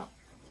 Yep.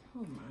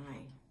 Oh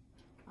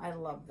my. I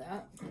love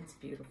that. That's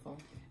beautiful.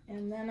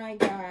 And then I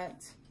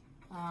got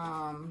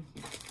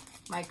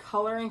my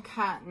Color and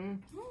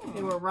Cotton.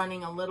 They were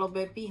running a little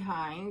bit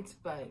behind,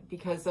 but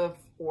because of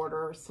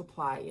order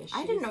supply issues.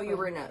 I didn't know you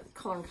were in a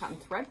Color and Cotton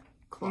thread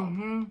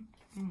club.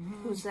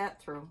 Who's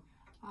that through?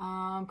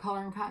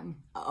 Color and Cotton.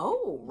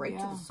 Oh, right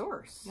to the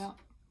source. Yep.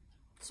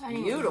 It's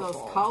beautiful.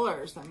 Those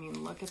colors. I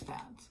mean, look at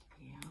that.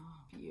 Yeah.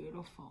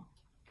 Beautiful.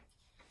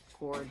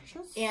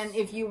 Gorgeous. And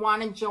if you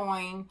want to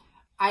join,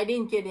 I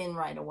didn't get in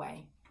right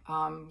away.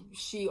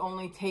 She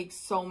only takes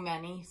so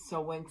many.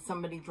 So when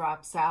somebody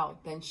drops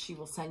out, then she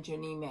will send you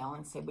an email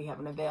and say, we have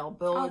an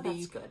availability. Oh,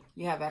 that's good.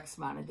 You have X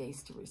amount of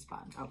days to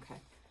respond. Okay.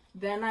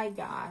 Then I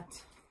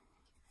got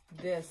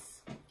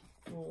this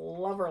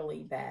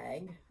Loverly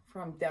bag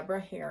from Deborah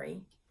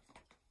Harry.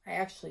 I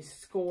actually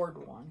scored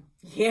one.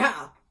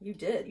 Yeah, you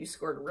did. You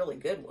scored a really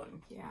good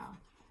one. Yeah.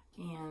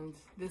 And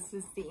this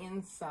is the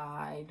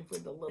inside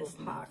with the little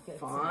pockets.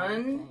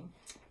 Fun.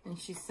 And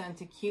she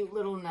sent a cute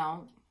little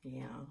note.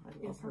 Yeah,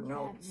 I love Isn't her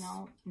notes. that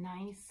note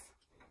nice?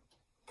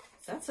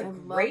 That's a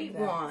great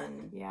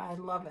one. Yeah, I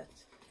love it.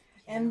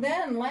 And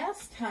then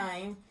last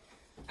time,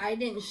 I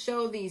didn't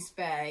show these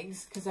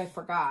bags because I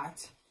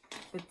forgot.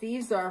 But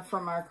these are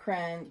from our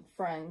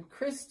friend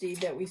Christy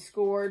that we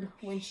scored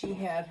when she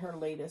had her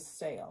latest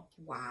sale.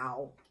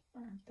 Wow.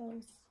 Aren't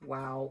those?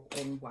 Wow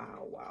and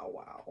wow, wow,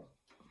 wow.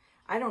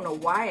 I don't know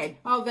why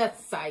Oh,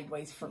 that's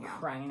sideways for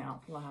crying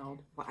out loud.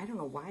 Well, I don't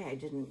know why I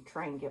didn't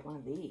try and get one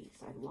of these.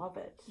 I love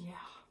it. Yeah.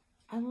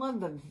 I love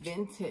the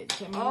vintage.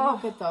 I mean,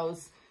 look at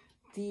those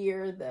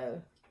deer,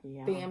 the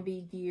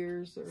Bambi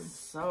deers.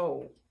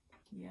 So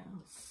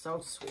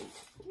sweet.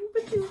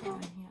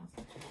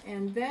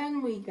 And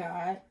then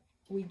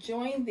we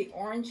joined the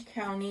Orange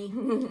County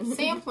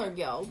Sampler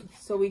Guild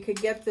so we could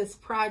get this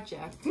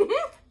project.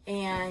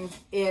 And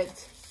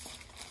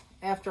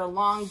after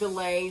long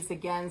delays,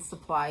 again,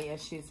 supply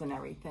issues and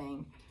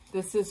everything.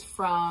 This is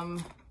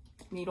from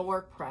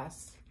Needlework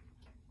Press,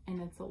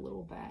 and it's a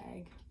little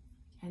bag.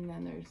 And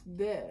then there's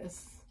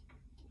this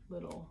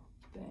little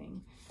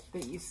thing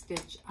that you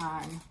stitch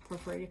on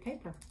perforated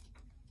paper.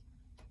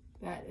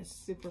 That is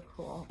super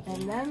cool.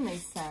 And then they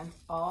sent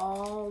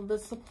all the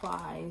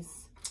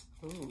supplies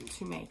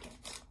to make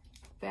it.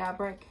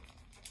 Fabric,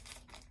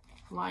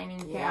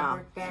 lining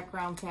fabric,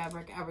 background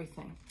fabric,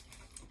 everything.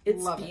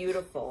 It's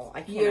beautiful.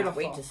 I cannot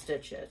wait to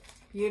stitch it.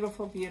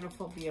 Beautiful,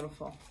 beautiful,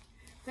 beautiful.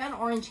 That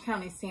Orange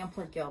County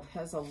Sampler Guild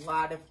has a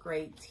lot of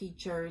great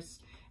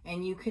teachers,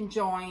 and you can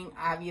join.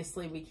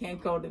 Obviously, we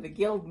can't go to the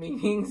guild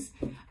meetings.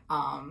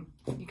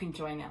 You can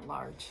join at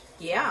large.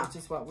 Yeah. Which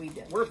is what we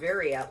did. We're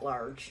very at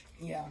large.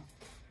 Yeah.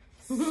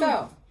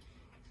 So,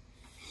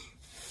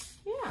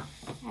 yeah.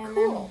 And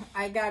then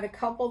I got a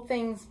couple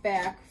things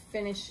back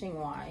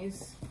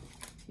finishing-wise.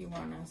 If you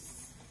want to...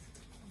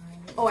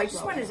 I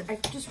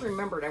just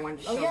remembered I wanted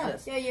to show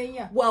this.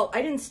 Yeah. Well,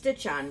 I didn't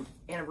stitch on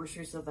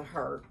Anniversaries of the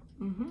Heart,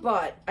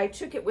 but I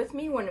took it with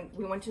me when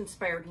we went to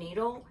Inspired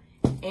Needle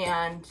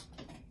and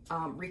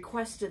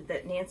requested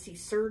that Nancy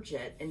serge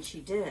it, and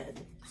she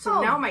did.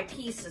 So now my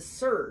piece is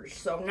serged,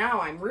 so now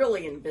I'm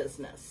really in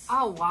business.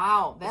 Oh,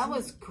 wow. That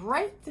was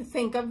great to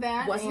think of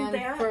that. Wasn't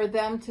that? For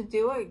them to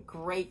do it,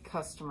 great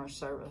customer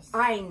service.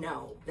 I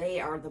know. They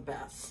are the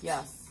best.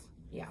 Yes.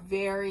 Yeah.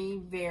 Very,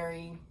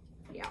 very...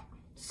 Yeah.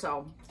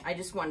 So I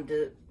just wanted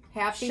to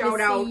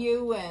shout out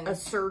you and a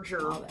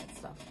serger, all that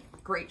stuff.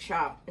 Great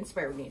shop,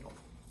 Inspired Needle.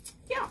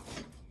 Yeah.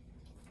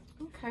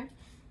 Okay.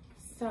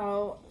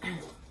 So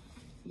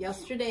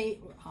yesterday,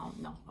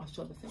 no, I'll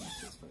show the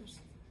finishes first.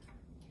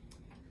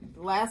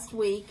 Last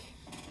week,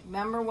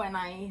 remember when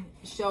I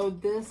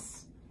showed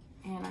this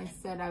and I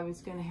said I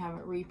was going to have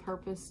it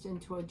repurposed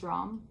into a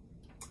drum?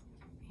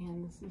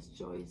 And this is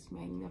Joy's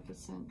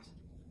magnificent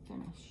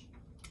finish.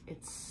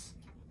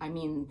 I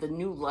mean, the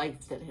new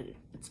life that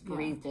it's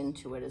breathed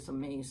into it is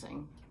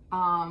amazing.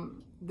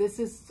 This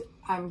is,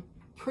 I'm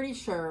pretty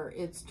sure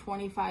it's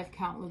 25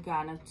 count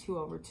Lugana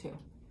 2/2.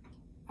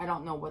 I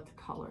don't know what the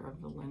color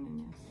of the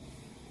linen is,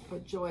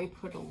 but Joy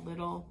put a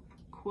little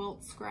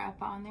quilt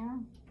scrap on there,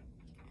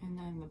 and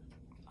then the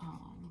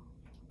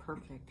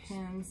perfect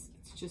pins.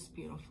 It's just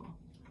beautiful.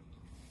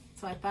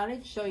 So I thought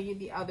I'd show you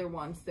the other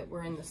ones that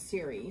were in the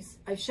series.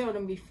 I've showed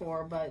them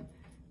before, but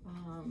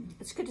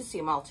it's good to see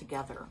them all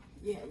together.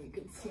 Yeah, you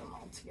can see them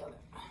all together.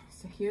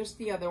 So here's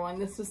the other one.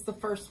 This is the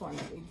first one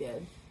that we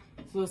did.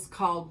 So it's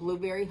called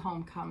Blueberry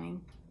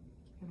Homecoming.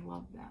 I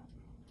love that.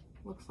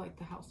 Looks like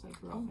the house I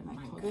grew up in. Oh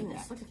my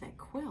goodness, look at that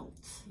quilt.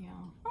 Yeah.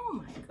 Oh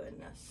my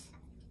goodness.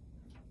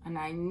 And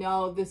I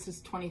know this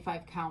is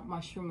 25 count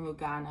Mushroom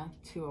Lugana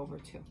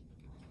 2/2.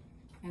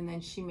 And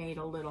then she made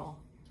a little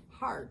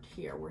heart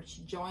here where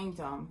she joined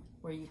them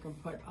where you can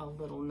put a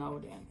little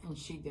note in, and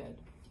she did.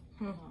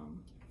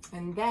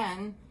 And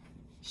then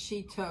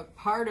she took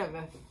part of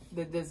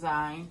the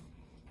design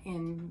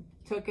and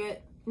took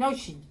it, no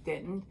she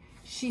didn't,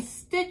 she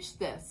stitched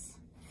this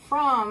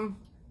from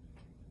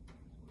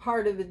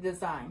part of the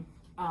design.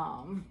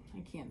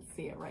 I can't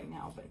see it right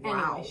now, but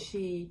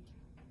anyway,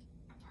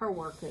 her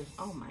work is,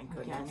 oh my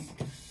goodness,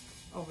 again,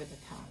 over the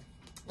top.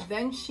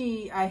 Then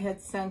I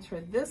had sent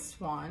her this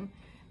one,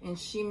 and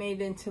she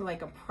made into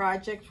like a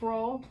project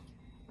roll,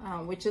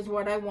 which is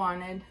what I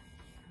wanted.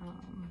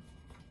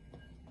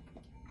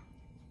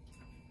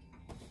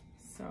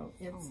 So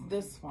it's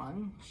this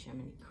one.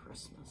 Jiminy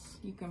Christmas.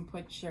 You can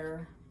put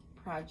your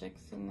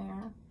projects in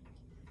there.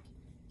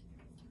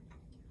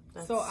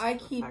 That's so I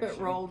keep it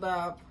rolled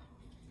up,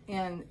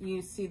 and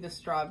you see the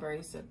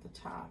strawberries at the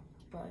top,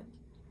 but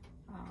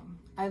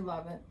I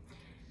love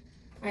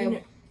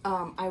it.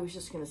 I was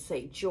just going to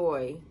say,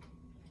 Joy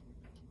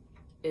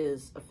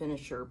is a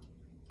finisher,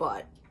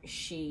 but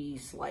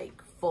she's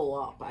like full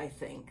up, I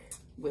think,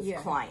 with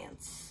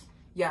clients.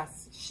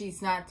 Yes,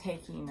 she's not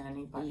taking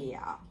anybody.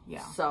 Yeah.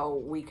 So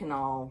we can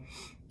all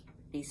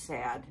be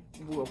sad.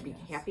 We'll be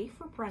happy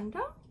for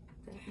Brenda.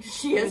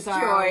 She is Joy.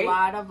 There are a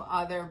lot of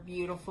other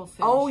beautiful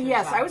finishers. Oh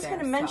yes, I was going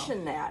to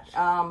mention that.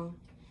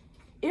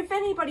 If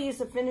anybody is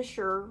a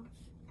finisher,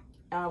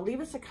 leave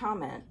us a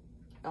comment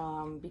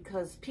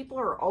because people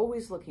are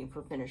always looking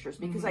for finishers,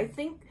 because I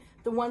think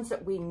the ones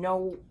that we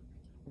know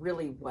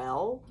really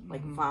well,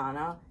 like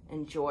Vanna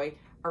and Joy,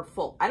 are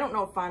full. I don't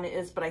know if Vanna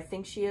is, but I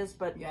think she is.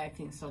 But yeah, I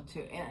think so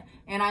too.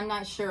 And I'm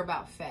not sure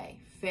about Faye.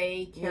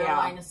 Faye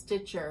Carolina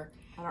Stitcher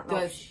I don't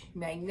know does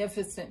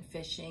magnificent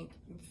fishing.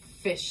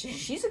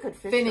 She's a good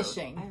fisher.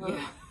 Finishing.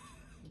 Yeah.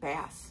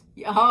 Bass.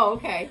 Oh,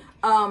 okay.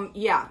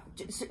 Yeah.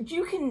 So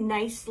you can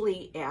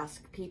nicely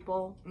ask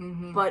people,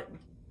 but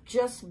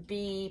just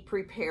be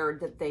prepared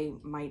that they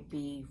might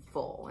be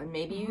full, and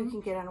maybe you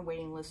can get on a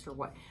waiting list or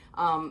what.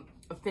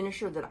 A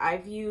finisher that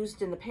I've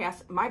used in the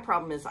past, my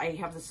problem is I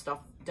have this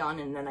stuff done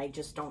and then I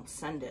just don't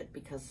send it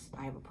because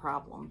I have a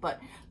problem. But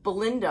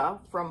Belinda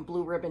from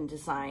Blue Ribbon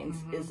Designs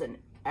is an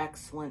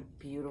excellent,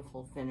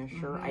 beautiful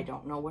finisher. I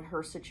don't know what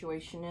her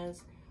situation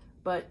is,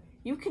 but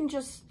you can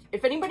just,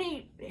 if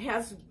anybody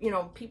has, you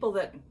know, people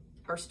that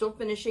are still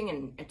finishing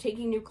and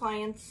taking new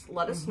clients,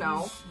 let us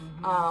know.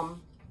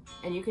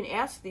 And you can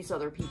ask these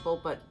other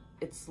people, but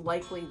it's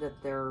likely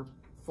that they're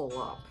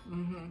full up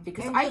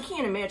because I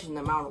can't imagine the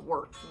amount of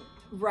work.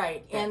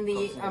 Right, and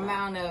the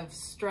amount of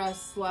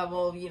stress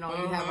level, you know,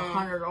 you have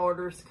 100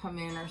 orders come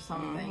in or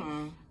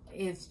something.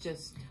 It's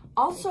just...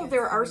 Also,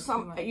 there are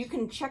some, you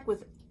can check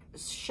with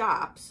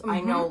shops. I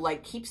know,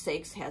 like,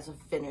 Keepsakes has a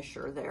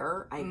finisher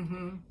there. I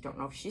don't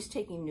know if she's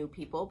taking new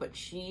people, but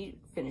she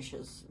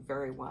finishes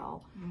very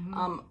well.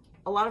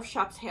 A lot of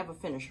shops have a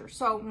finisher,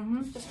 so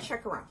just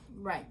check around.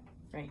 Right,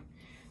 right.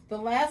 The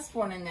last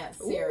one in that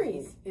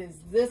series is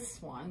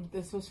this one.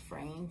 This was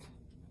framed,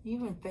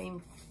 even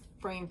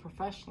framed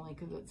professionally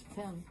because it's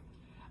thin.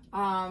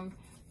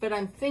 But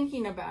I'm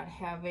thinking about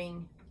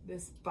having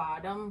this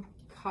bottom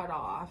cut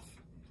off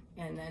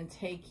and then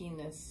taking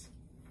this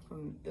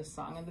from the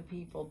Song of the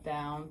People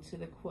down to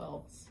the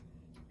quilts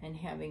and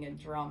having a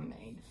drum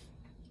made.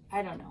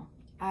 I don't know.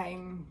 I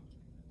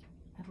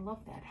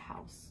love that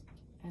house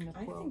and the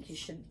quilts. I think you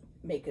should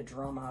make a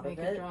drum out of it.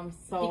 Make a drum,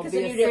 so because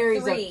it'll be a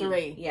series of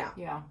 3. Yeah.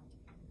 Yeah.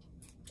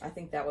 I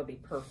think that would be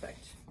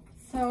perfect.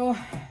 So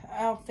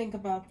I'll think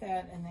about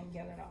that and then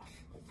get it off.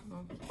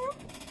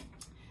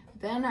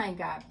 Then I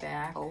got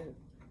back,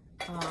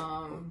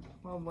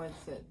 what was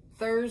it?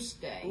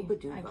 Thursday.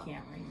 I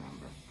can't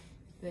remember.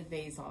 The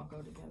days all go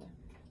together.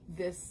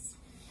 This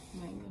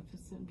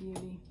magnificent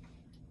beauty.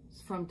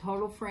 It's from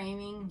Total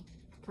Framing,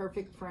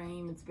 perfect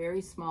frame. It's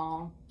very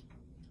small,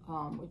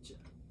 which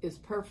is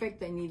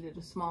perfect. I needed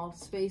a small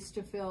space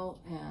to fill,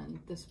 and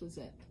this was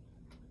it.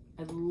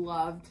 I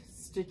loved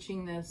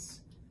stitching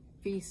this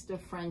Feast of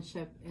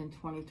Friendship in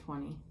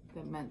 2020.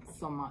 That meant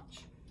so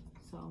much.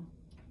 So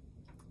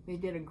they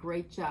did a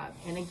great job.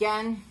 And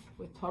again,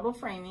 with Total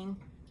Framing,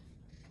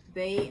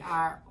 they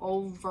are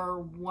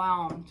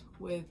overwhelmed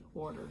with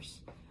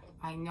orders.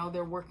 I know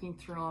they're working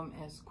through them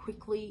as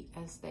quickly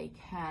as they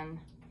can.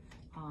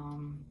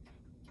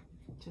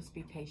 Just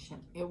be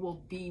patient. It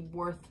will be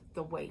worth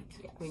the wait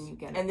when you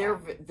get it. And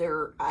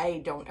they're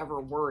I don't ever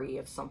worry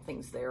if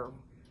something's there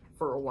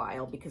for a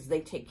while because they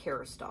take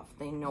care of stuff.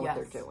 They know what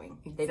they're doing.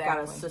 Exactly. They've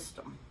got a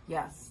system.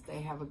 Yes,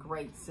 they have a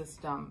great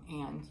system,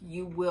 and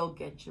you will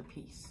get your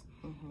piece.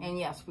 And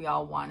yes, we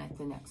all want it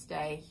the next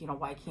day. You know,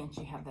 why can't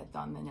you have that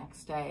done the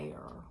next day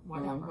or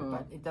whatever?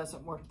 But it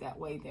doesn't work that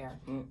way there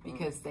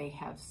because they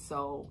have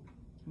so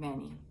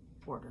many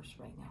orders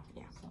right now.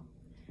 Yeah. So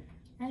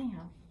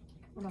anyhow,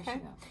 what else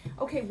you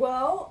got? Okay,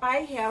 well, I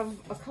have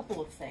a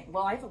couple of things.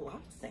 Well, I have a lot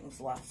of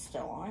things left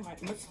still.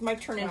 This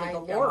might turn into the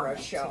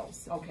Laura show.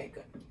 Okay,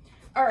 good.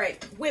 All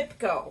right,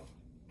 WIPGO.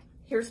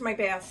 Here's my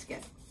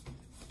basket.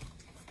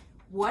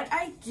 What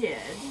I did,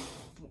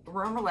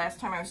 remember last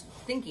time I was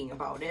thinking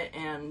about it,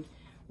 and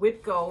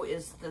WIPGO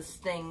is this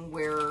thing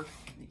where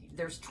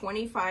there's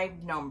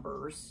 25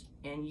 numbers,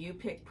 and you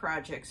pick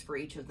projects for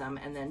each of them,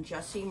 and then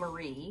Jessie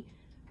Marie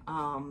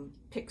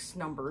picks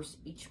numbers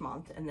each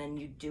month, and then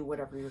you do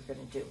whatever you're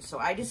going to do. So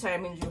I decided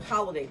I'm going to do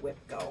Holiday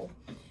WIPGO,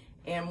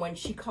 and when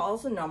she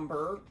calls a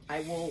number, I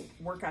will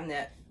work on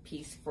that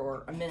piece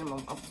for a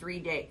minimum of 3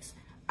 days.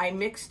 I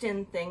mixed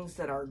in things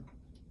that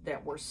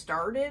were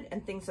started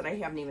and things that I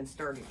haven't even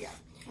started yet.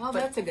 Well,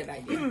 that's a good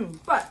idea.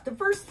 But the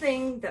first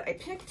thing that I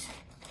picked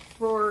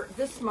for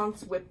this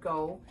month's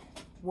WIPGO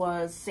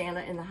was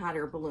Santa in the Hot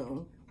Air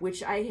Balloon,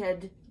 which I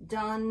had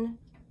done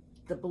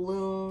the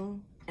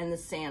balloon and the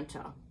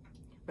Santa,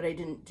 but I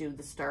didn't do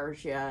the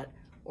stars yet,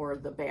 or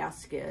the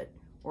basket,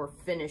 or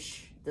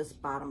finish this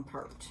bottom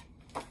part.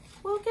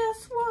 Well,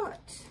 guess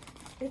what?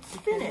 It's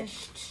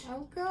finished.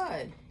 Oh,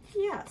 good.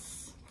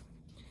 Yes.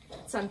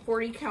 It's on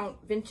 40 count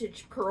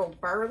vintage pearl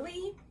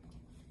barley.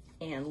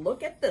 And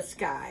look at this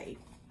guy.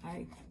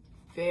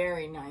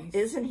 Very nice.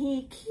 Isn't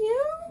he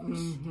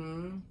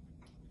cute?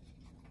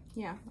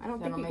 Yeah, I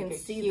don't think you can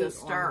see the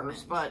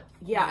stars, but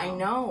yeah, I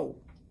know.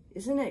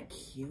 Isn't it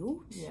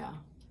cute? Yeah,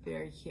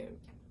 very cute.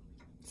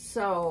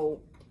 So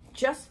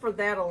just for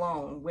that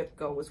alone,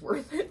 WIPGO was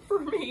worth it for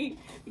me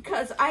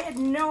because I had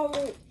no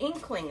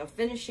inkling of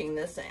finishing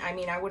this. I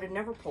mean, I would have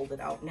never pulled it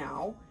out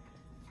now.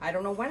 I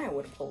don't know when I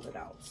would have pulled it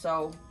out.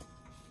 So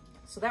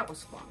that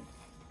was fun.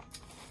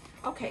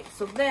 Okay,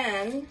 so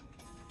then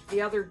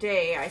the other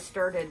day I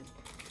started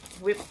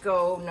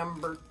WIPGO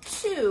number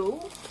 2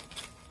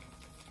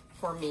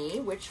 for me,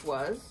 which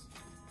was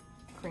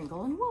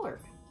Kringle and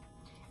Willard.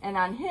 And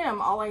on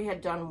him, all I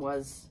had done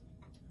was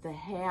the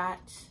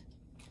hat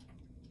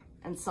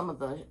and some of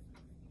the,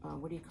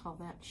 what do you call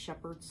that?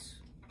 Shepherd's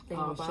thing?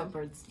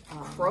 Shepherd's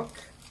crook?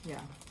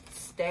 Yeah.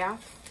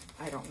 Staff?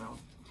 I don't know.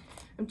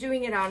 I'm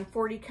doing it on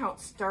 40 Count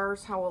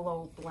Stars How a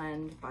Low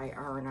Blend by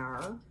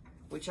R&R,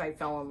 which I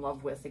fell in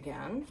love with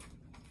again.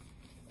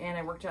 And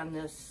I worked on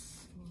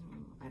this,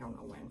 I don't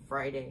know when,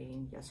 Friday,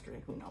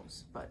 yesterday, who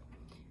knows, but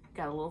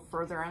got a little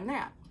further on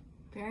that.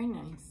 Very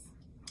nice.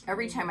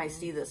 Every time I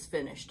see this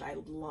finished, I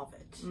love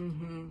it.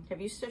 Mm-hmm.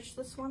 Have you stitched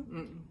this one?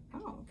 Mm-mm.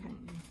 Oh, okay.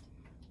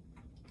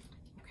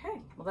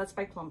 Okay, well that's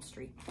by Plum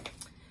Street.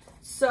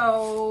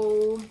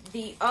 So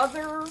the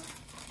other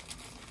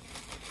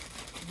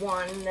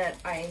one that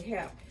I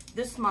have,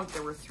 this month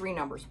there were 3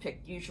 numbers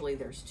picked. Usually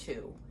there's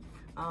 2.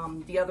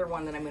 The other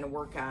one that I'm going to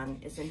work on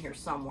is in here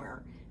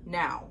somewhere.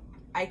 Now,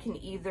 I can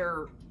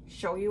either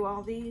show you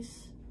all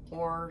these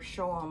or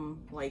show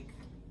them like...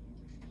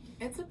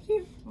 It's up to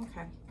you.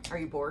 Okay. Are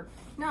you bored?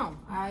 No,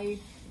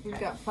 we've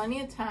got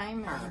plenty of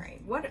time. All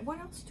right. What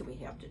else do we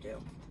have to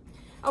do?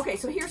 Okay,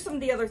 so here's some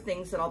of the other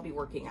things that I'll be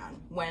working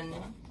on when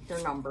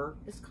their number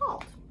is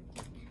called.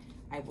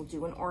 I will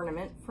do an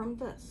ornament from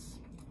this.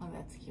 Oh,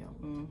 that's cute.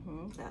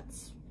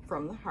 That's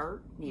From the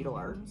Heart, Needle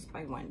Arts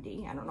by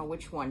Wendy. I don't know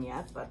which one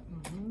yet, but...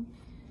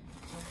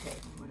 Okay,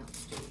 what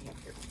else do we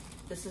have here?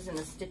 This is in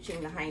a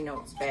Stitching the High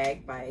Notes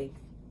bag by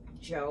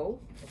Joe.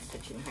 It's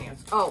Stitching the High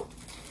Notes. Oh,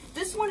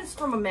 this one is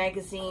from a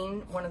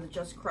magazine, one of the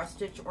Just Cross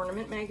Stitch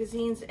ornament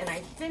magazines, and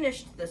I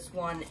finished this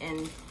one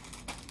and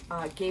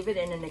gave it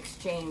in an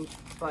exchange,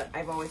 but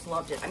I've always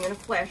loved it. I'm going to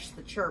flash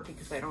the chart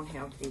because I don't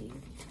have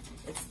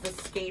it's the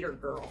Skater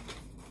Girl.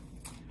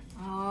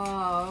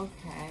 Oh,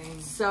 okay.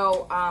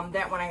 So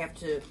that one I have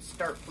to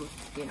start from,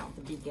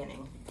 the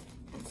beginning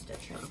and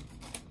stitch her.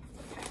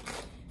 Okay.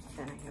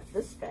 Then I have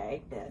this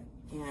bag that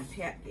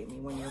Pat gave me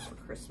one year for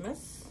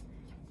Christmas.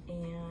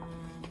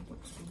 And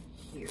what's in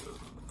here?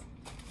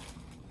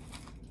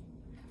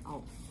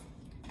 Oh,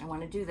 I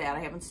want to do that. I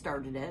haven't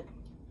started it.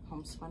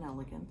 Homespun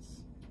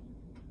Elegance.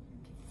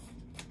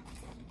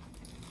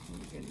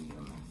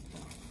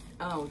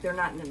 Oh, they're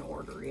not in an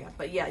order yet,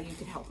 but yeah, you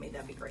could help me.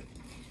 That'd be great.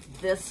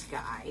 This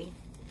guy,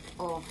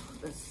 oh,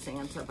 this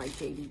Santa by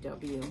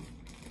JDW.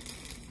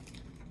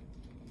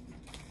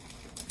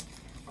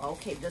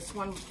 Okay, this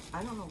one,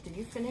 I don't know, did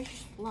you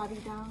finish La Di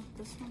Da,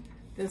 this one?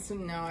 This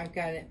one, no, I've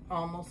got it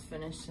almost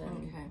finished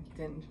and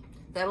didn't.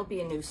 That'll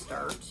be a new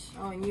start.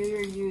 Oh, and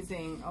you're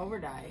using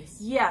overdyes.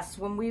 Yes,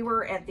 when we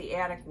were at the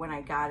attic when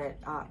I got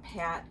it,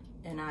 Pat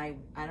and I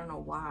don't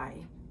know why,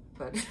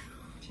 but...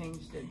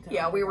 Changed it.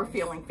 Yeah, we were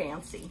feeling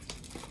fancy.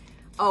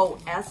 Oh,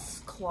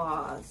 S.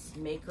 Claus,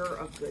 Maker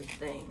of Good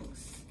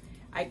Things.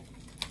 I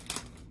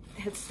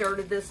had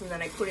started this and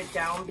then I put it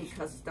down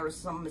because there was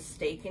some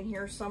mistake in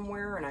here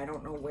somewhere and I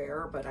don't know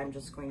where, but I'm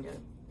just going to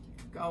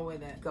go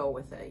with it. Go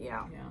with it,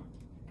 yeah.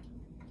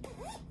 Yeah.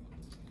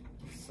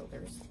 So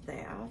there's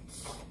that.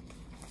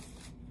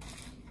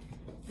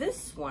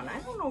 This one, I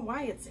don't know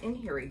why it's in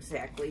here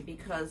exactly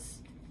because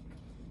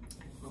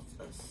I love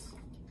this.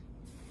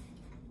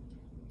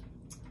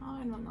 Oh,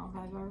 I don't know if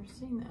I've ever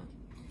seen that.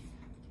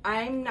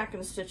 I'm not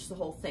going to stitch the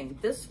whole thing.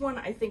 This one,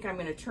 I think I'm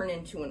going to turn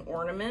into an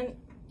ornament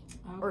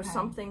or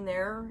something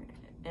there.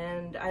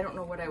 And I don't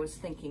know what I was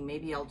thinking.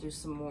 Maybe I'll do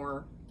some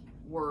more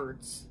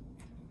words.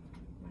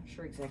 I'm not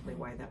sure exactly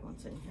why that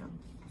one's in here.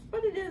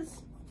 But it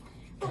is.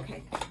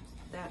 Okay.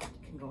 That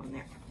can go in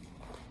there.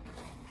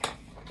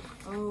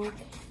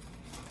 Okay.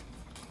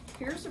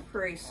 Here's a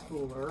Prairie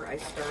Schooler. I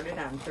started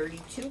on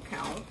 32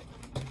 count.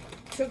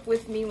 Took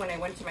with me when I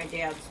went to my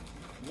dad's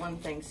one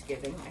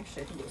Thanksgiving.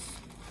 Actually, I think it was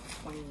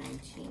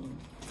 2019.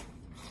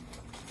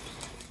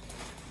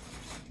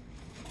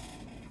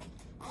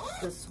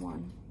 This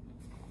one.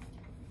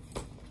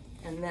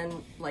 And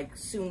then, like,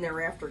 soon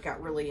thereafter,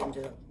 got really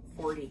into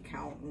 40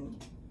 count.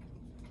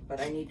 But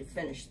I need to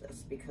finish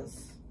this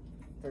because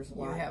there's a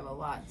lot. You have a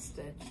lot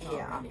stitched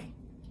already.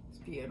 It's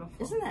beautiful.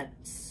 Isn't that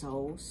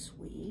so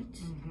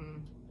sweet?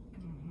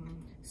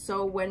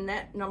 So when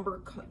that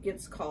number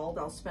gets called,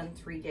 I'll spend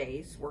 3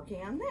 days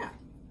working on that.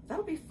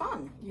 That'll be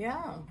fun.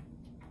 Yeah.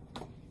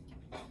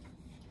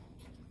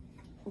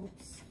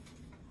 Oops.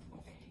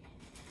 Okay.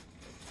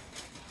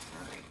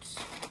 All right.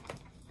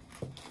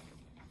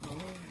 Oh,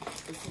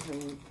 this is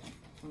in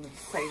one of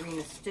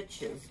Cyrena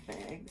Stitches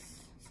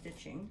bags.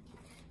 Stitching.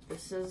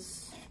 This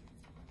is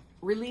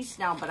released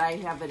now, but I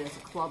have it as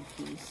a club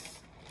piece.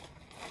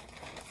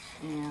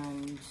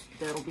 And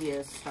that'll be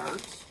a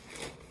start.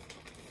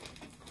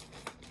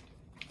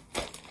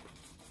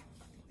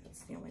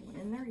 That's the only one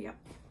in there. Yep.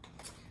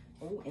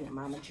 Oh, in a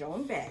Mama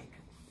Joan bag.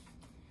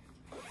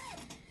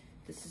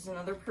 This is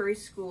another Prairie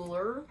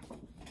Schooler.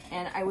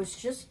 And I was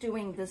just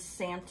doing this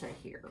Santa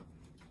here.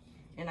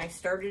 And I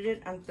started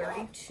it on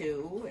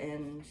 32.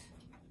 And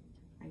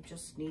I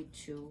just need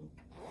to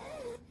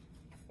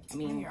I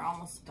mean, you're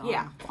almost done.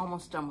 Yeah,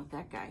 almost done with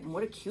that guy. And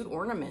what a cute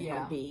ornament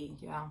it'll be.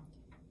 Yeah.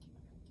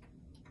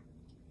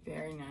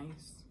 Very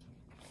nice.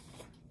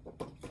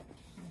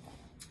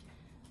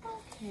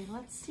 Okay,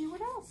 let's see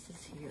what else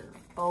is here.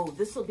 Oh,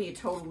 this will be a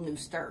total new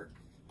start.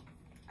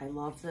 I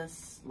love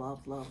this.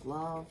 Love, love,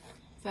 love.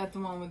 Is that the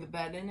one with the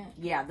bed in it?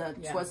 Yeah,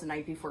 it was the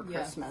night before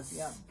Christmas.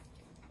 Yeah.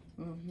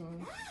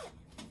 Mm-hmm.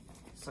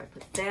 So I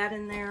put that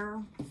in there.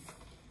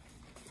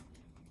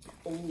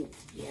 Oh,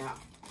 yeah.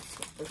 Let's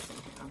put this in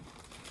here.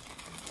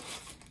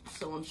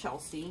 Still in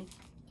Chelsea.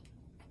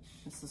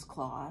 This is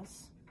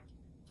Claus.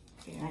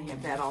 And I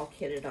have that all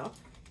kitted up.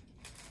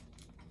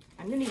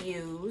 I'm going to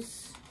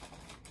use,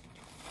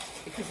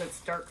 because it's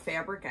dark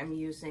fabric, I'm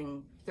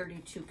using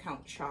 32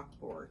 count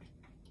chalkboard.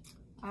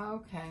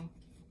 Okay.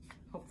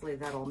 Hopefully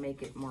that'll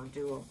make it more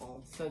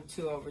doable. So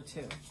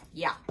 2/2.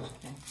 Yeah.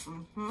 Okay.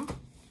 Mm-hmm.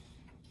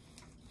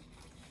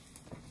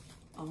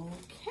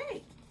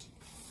 Okay.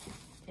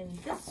 In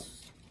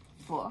this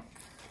book,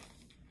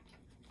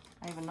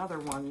 I have another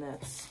one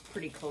that's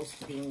pretty close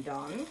to being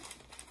done.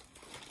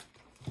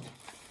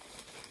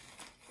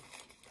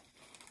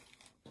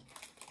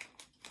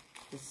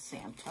 This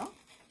Santa.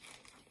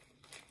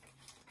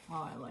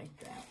 Oh, I like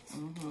that.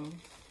 Mm-hmm.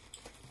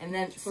 And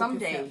then Which book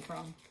someday, is that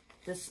from?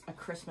 this A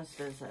Christmas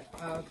Visit.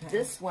 Okay.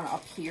 This one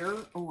up here,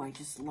 oh, I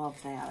just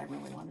love that. I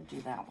really want to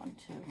do that one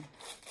too.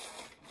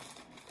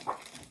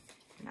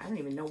 And I don't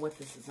even know what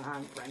this is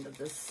on, Brenda.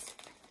 This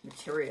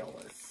material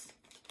is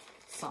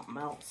something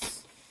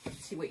else.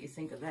 Let's see what you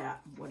think of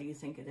that. What do you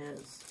think it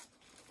is?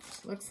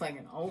 Looks like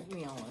an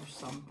oatmeal or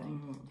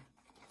something.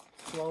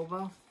 Mm-hmm.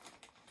 Clova.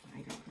 I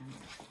don't know.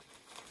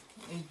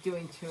 Are you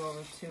doing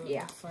 2/2?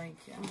 Yeah. Looks like,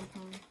 yeah.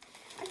 Mm-hmm.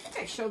 I think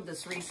I showed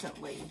this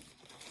recently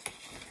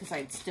because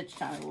I'd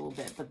stitched on it a little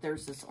bit, but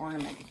there's this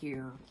ornament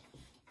here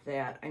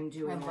that I'm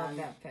doing I love on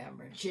that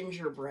fabric.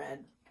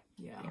 gingerbread.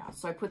 Yeah. Yeah,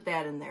 so I put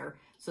that in there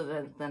so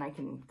that then I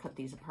can cut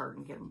these apart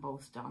and get them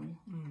both done.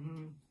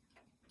 Mm-hmm.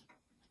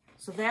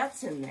 So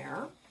that's in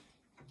there.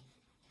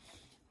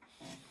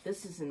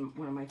 This is in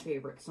one of my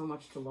favorites, So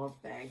Much to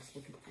Love bags.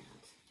 Look at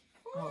that.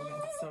 Oh,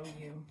 that's so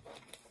you.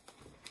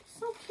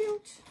 So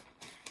cute.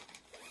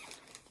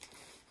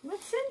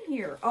 What's in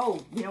here?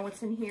 Oh, you know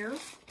what's in here?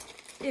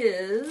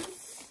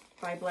 Is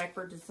by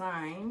Blackbird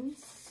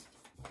Designs.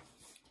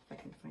 If I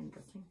can find the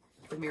thing.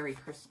 The Merry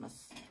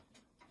Christmas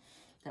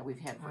that we've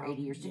had for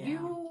 80 years. Did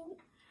you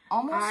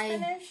almost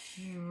finish?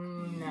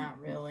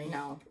 Not really.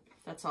 No,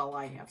 that's all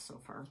I have so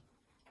far.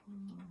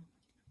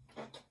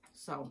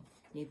 So,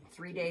 need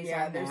 3 days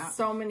Yeah, on there's that.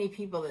 so many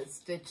people that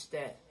stitched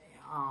it,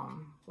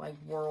 like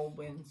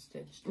Whirlwind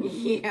stitched it.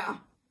 Yeah.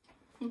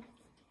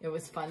 It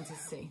was fun to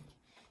see.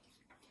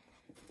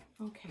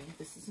 Okay,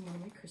 this is one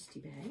of my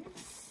Christy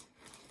bags.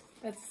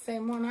 That's the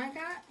same one I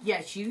got?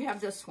 Yes, you have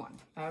this one.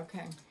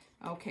 Okay.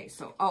 Okay,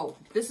 so, oh,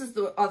 this is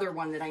the other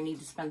one that I need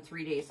to spend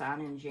 3 days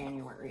on in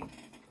January.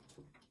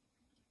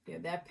 Yeah,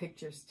 that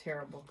picture's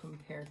terrible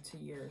compared to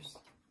yours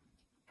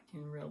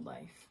in real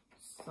life.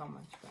 So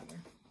much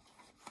better.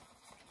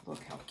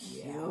 Look how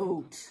cute. Yeah.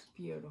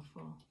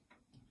 Beautiful.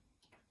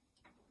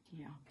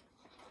 Yeah.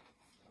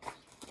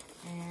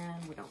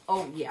 And what else?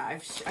 Oh, yeah,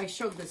 I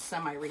showed this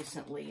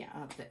semi-recently.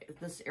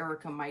 This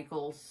Erica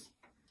Michaels.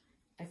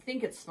 I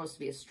think it's supposed to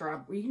be a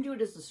strawberry. You can do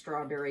it as a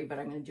strawberry, but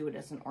I'm going to do it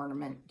as an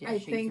ornament. I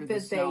think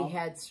that they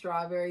had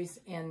strawberries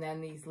and then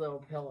these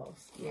little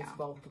pillows. Yeah.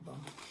 Both of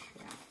them.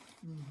 Yeah.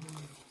 Mm-hmm.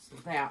 So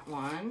that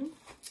one.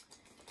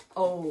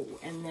 Oh,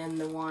 and then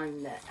the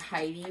one that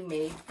Heidi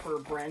made for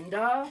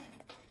Brenda.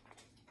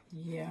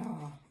 Yeah.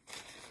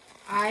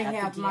 I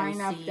have mine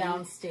up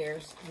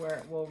downstairs where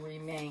it will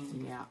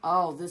remain. Yeah.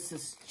 Oh, this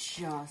is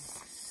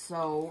just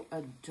so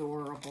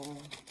adorable.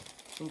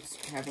 Oops,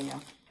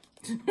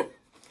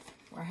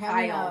 We're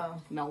having a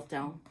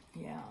meltdown.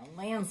 Yeah,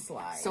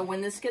 landslide. So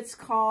when this gets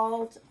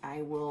called,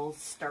 I will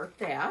start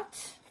that.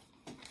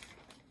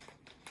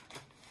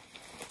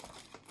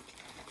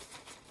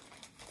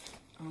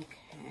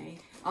 Okay.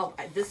 Oh,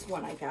 this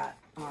one I got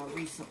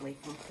recently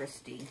from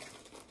Christy.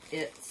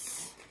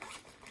 It's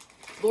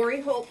Lori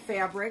Holt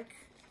fabric.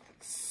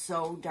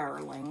 So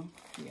darling.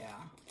 Yeah.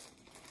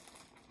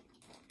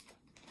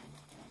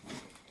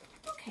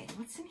 Okay,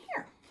 what's in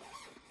here?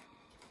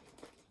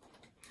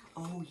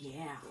 Oh,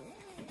 yeah.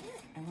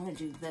 I want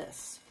to do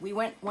this.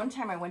 One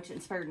time I went to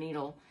Inspired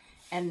Needle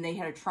and they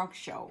had a trunk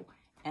show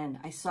and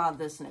I saw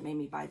this and it made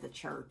me buy the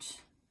chart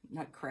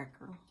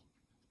Nutcracker.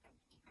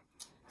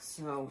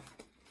 So,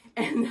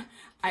 and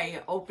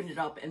I opened it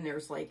up and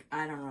there's like,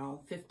 I don't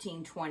know,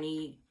 15,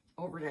 20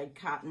 overdyed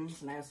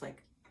cottons and I was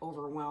like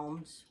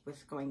overwhelmed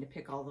with going to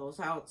pick all those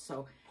out.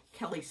 So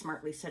Kelly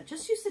smartly said,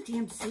 just use the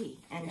DMC.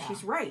 And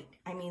she's right.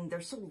 I mean,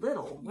 they're so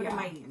little.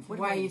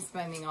 Why are you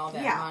spending all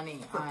that money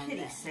for on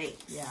pity's that?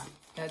 sakes. Yeah,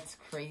 that's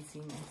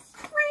craziness.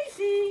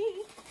 Crazy.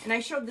 And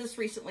I showed this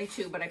recently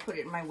too, but I put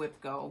it in my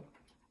WIPGO.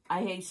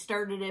 I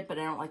started it, but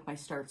I don't like my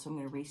start, so I'm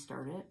going to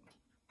restart it.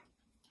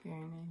 Very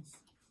nice.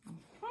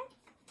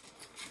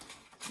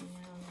 And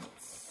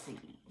let's see.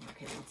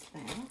 Okay, that's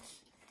that.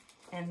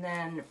 And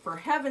then, for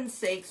heaven's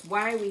sakes,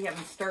 why we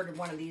haven't started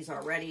one of these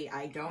already,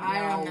 I don't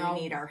know.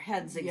 We need our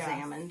heads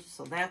examined,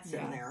 so that's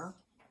in there.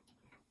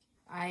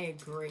 I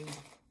agree.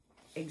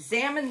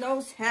 Examine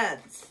those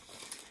heads.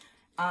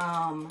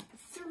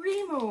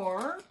 3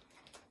 more.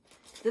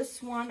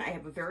 This one I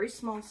have a very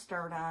small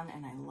start on,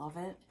 and I love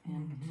it.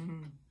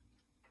 And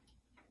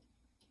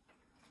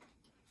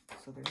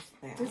so there's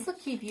that. This will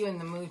keep you in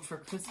the mood for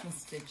Christmas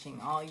stitching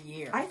all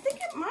year. I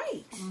think it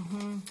might.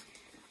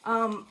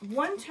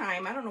 One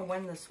time, I don't know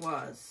when this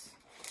was.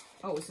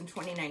 Oh, it was in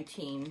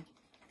 2019,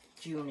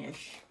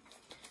 June-ish.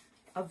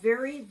 A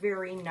very,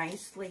 very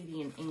nice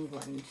lady in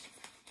England.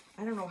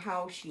 I don't know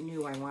how she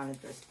knew I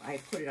wanted this. I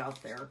put it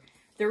out there.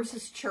 There was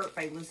this chart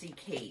by Lizzie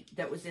Kate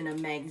that was in a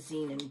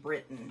magazine in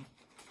Britain.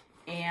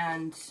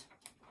 And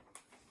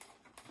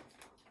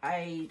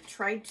I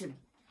tried to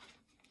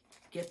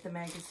get the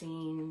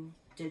magazine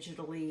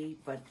digitally,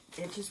 but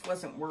it just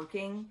wasn't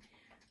working.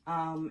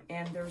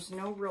 And there's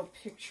no real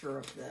picture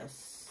of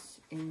this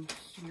in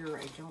here,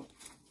 I don't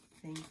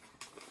think.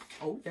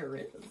 Oh, there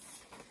is.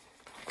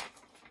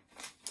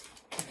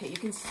 Okay, you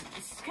can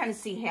kind of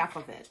see half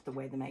of it, the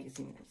way the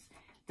magazine is.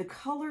 The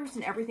colors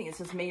and everything, it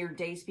says, may your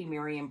days be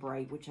merry and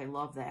bright, which I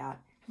love that.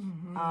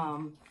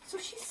 So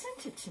she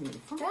sent it to me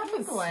from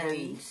England. Was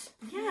sweet.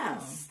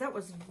 Yes, that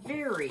was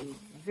very,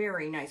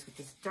 very nice with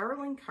this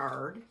darling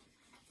card.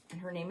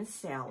 And her name is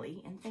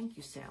Sally, and thank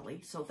you,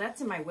 Sally. So that's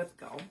in my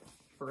WIPGO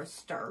for a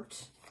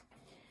start.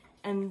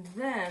 And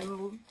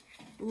then,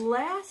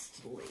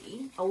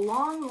 lastly, a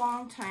long,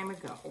 long time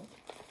ago,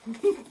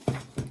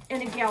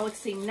 in a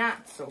galaxy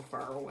not so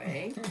far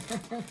away,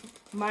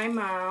 my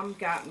mom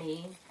got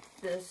me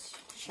this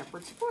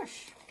shepherd's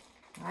bush.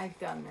 I've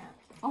done that.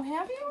 Oh,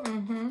 have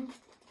you?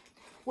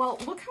 Well,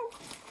 look how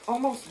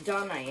almost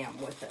done I am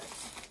with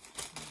this.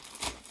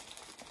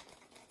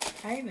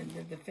 I even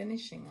did the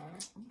finishing on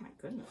it. Oh, my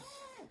goodness.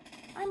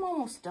 I'm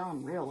almost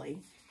done, really.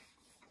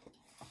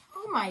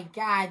 Oh, my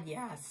God,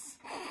 yes.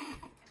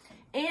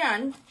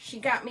 And she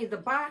got me the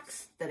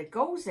box that it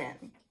goes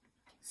in.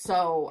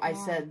 So I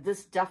said,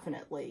 this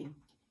definitely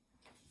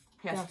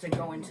has to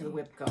go into the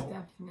WIPGO.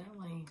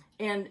 Definitely.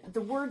 And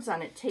the words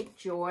on it, take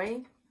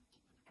joy.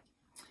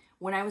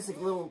 When I was a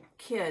little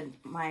kid,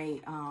 my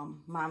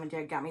mom and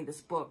dad got me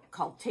this book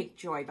called Take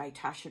Joy by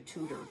Tasha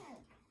Tudor.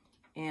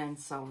 And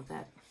so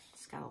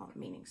that's got a lot of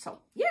meaning. So,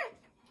 yeah.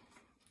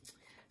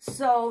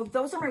 So,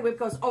 those are my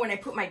WIPGOs. Oh, and I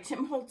put my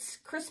Tim Holtz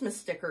Christmas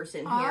stickers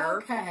in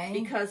here. Okay.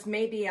 Because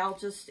maybe I'll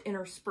just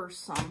intersperse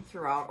some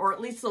throughout. Or at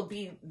least they'll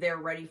be there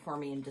ready for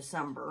me in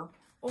December.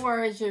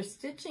 Or as you're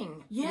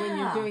stitching, when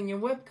you're doing your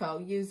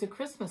WIPGO, use a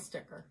Christmas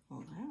sticker.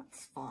 Well,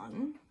 that's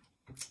fun.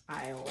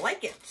 I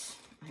like it.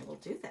 I will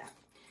do that.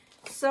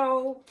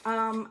 So,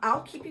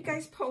 I'll keep you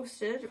guys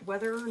posted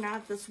whether or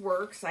not this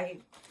works. I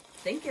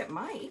think it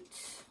might.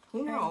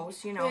 Who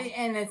knows, you know.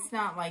 And it's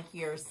not like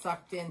you're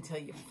sucked in till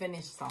you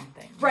finish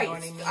something. You right. know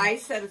what I mean? I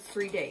said it's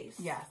 3 days.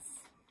 Yes.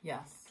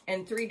 Yes.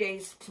 And 3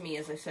 days, to me,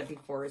 as I said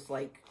before, is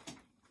like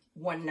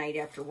one night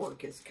after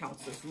work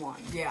counts as one.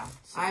 Yeah.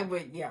 So. I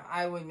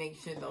would make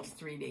sure those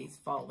 3 days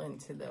fall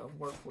into the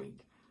work week.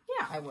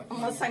 Yeah. I wouldn't.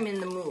 Unless I'm in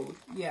the mood.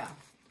 Yeah.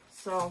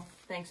 So,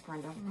 thanks,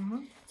 Brenda.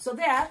 So,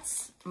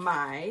 that's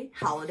my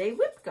holiday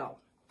WIPGO.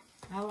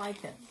 I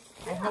like it.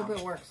 Yeah. I hope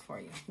it works for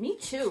you. Me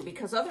too,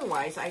 because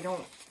otherwise I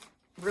don't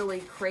really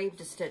crave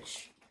to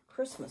stitch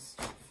Christmas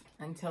stuff.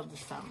 Until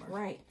December.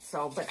 Right.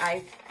 So, but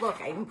look,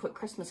 I even put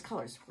Christmas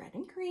colors, red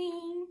and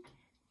green,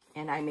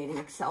 and I made an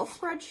Excel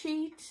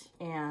spreadsheet,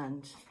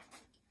 and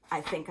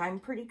I think I'm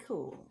pretty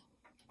cool.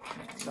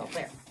 So,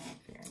 there.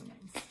 Very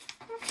nice.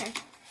 Okay.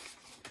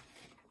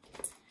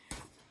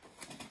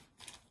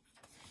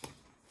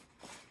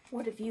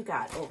 What have you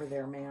got over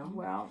there, ma'am?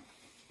 Well,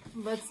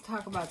 let's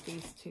talk about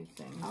these two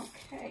things.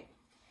 Okay.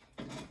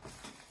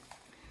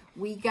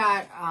 We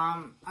got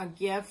a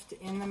gift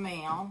in the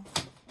mail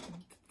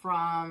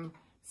from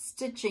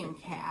Stitching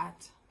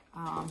Cat.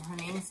 Her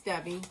name's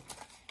Debbie.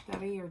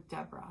 Debbie or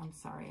Deborah? I'm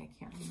sorry, I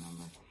can't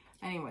remember.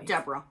 Anyway.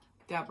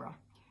 Deborah.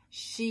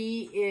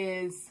 She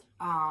is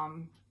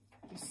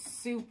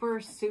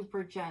super,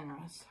 super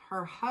generous.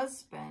 Her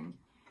husband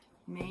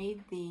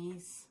made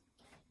these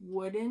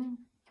wooden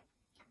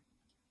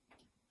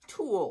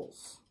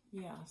tools.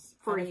 Yes.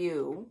 For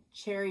you.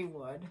 Cherry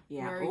wood.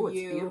 Yeah. Oh, it's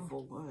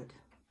beautiful wood.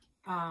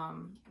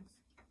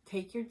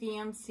 Take your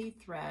DMC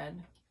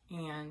thread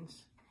and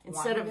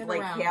instead of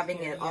like having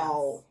it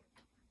all,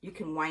 you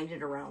can wind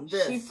it around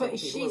this.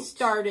 She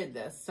started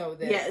this so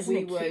that isn't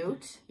it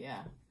cute?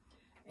 Yeah.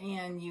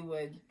 And you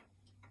would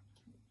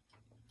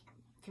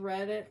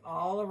thread it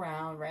all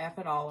around, wrap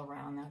it all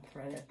around, not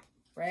thread it,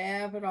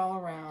 wrap it all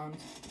around.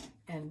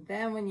 And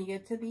then when you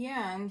get to the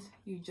end,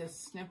 you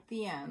just snip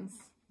the ends,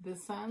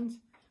 this end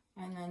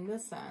and then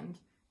this end.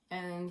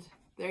 And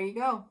there you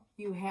go.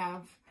 You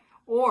have,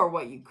 or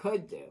what you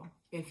could do,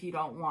 if you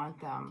don't want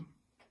them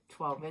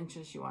 12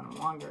 inches, you want them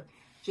longer,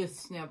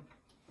 just snip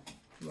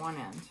one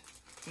end.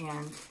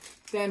 And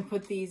then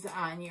put these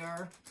on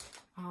your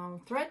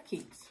thread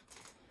keeps.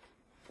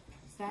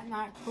 Is that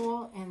not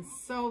cool? And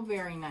so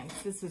very nice.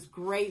 This is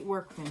great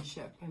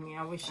workmanship. I mean,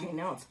 I wish I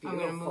know, it's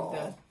beautiful. I'm going to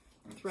move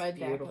the thread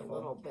back a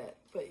little bit.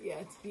 But yeah,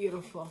 it's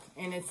beautiful.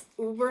 And it's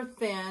uber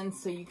thin,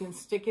 so you can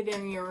stick it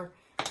in your,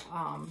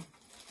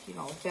 you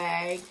know,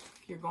 bag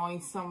if you're going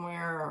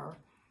somewhere. Or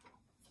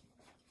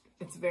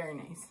it's very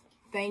nice.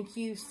 Thank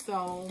you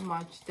so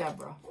much,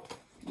 Deborah.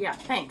 Yeah,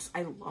 thanks.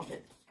 I love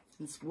it.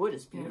 This wood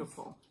is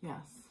beautiful. Yes.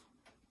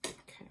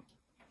 Okay.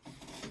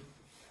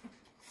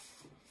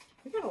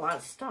 We got a lot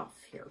of stuff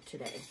here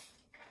today.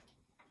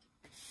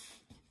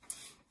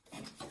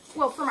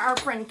 Well, from our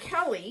friend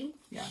Kelly,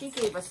 she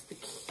gave us the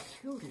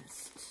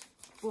cutest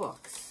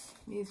books.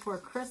 These were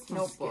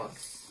Christmas notebooks.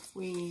 Gifts.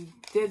 We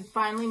did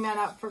finally met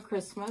up for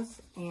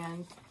Christmas,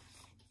 and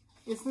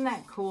isn't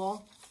that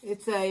cool?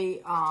 It's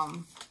a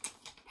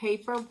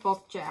paper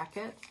book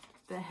jacket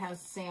that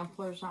has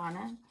samplers on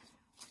it.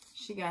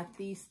 She got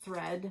these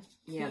thread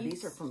Yeah, piece.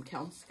 these are from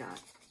Scott.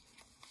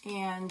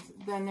 And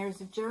then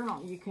there's a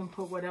journal. You can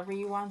put whatever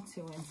you want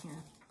to in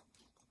here.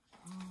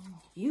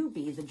 You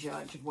be the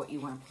judge of what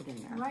you want to put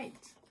in there. Right,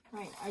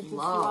 right. I just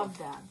love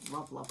that.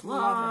 Love, love, Love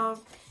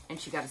love. And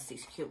she got us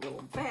these cute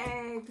little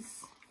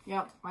bags.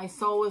 Yep, my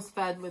soul was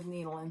fed with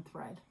needle and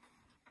thread.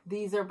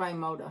 These are by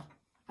Moda.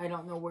 I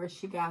don't know where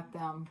she got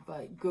them,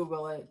 but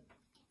Google it.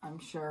 I'm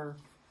sure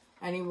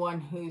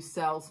anyone who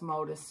sells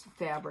Moda's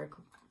fabric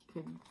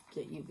could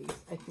get you these.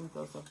 I think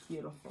those are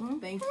beautiful.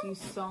 Thank you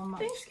so much,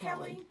 Thanks,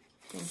 Kelly.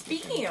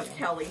 Speaking of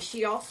Kelly,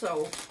 she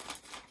also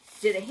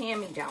did a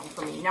hand-me-down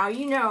for me. Now,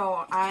 you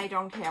know, I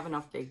don't have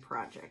enough big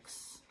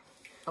projects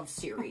of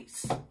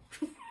series.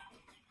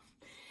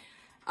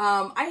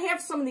 I have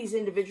some of these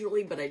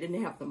individually, but I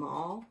didn't have them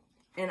all.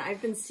 And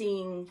I've been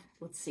seeing,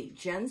 let's see,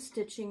 Jen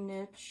Stitching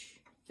Niche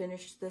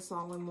finished this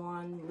all in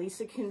one.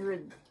 Lisa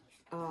Kindred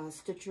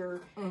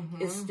Stitcher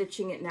is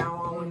stitching it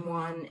now all in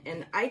one.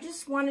 And I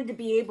just wanted to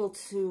be able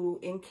to,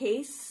 in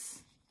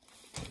case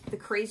the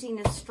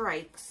craziness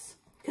strikes,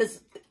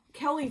 because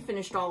Kelly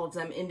finished all of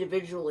them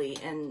individually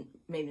and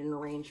made an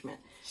arrangement.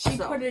 She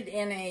put it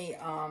in a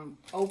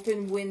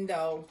open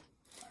window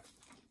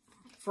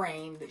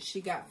frame that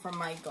she got from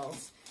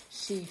Michael's.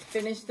 She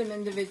finished them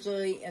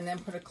individually and then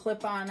put a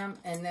clip on them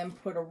and then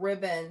put a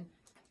ribbon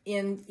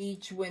in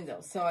each window.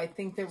 So I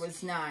think there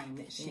was 9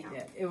 that she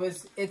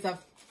did.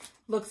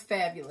 Looks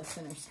fabulous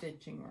in her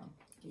stitching room.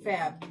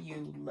 Yeah.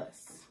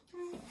 Fabulous.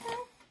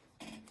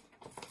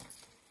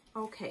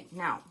 Okay,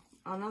 now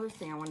another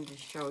thing I wanted to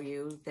show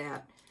you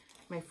that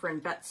my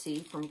friend Betsy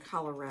from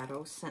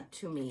Colorado sent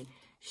to me.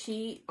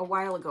 She, a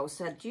while ago,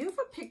 said, do you have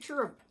a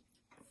picture of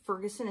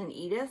Ferguson and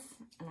Edith?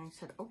 And I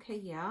said, okay,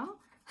 yeah.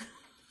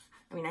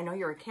 I mean, I know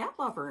you're a cat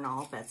lover and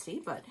all,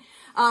 Betsy, but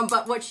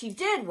what she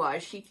did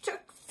was she took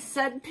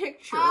said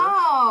picture.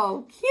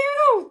 Oh,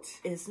 cute!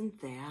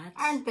 Isn't that?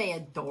 Aren't they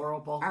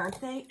adorable?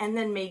 Aren't they? And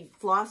then made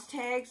floss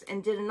tags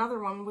and did another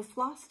one with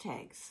floss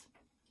tags.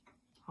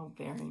 Oh,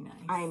 very nice.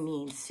 I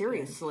mean,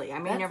 seriously. I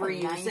mean, never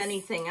use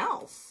anything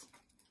else.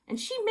 And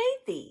she made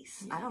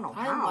these. Yeah, I don't know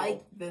how. I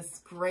like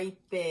this great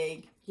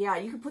big. Yeah,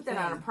 you could put that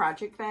on a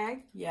project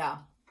bag. Yeah.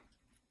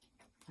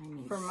 I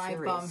mean, for my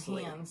bum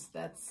hands,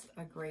 that's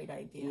a great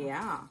idea.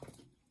 Yeah.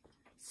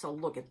 So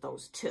look at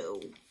those two.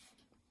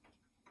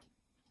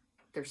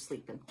 They're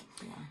sleeping.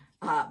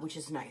 Yeah. Which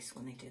is nice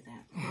when they do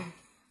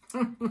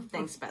that.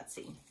 Thanks,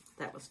 Betsy.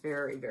 That was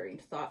very, very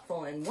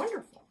thoughtful and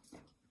wonderful.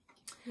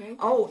 Okay.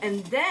 Oh,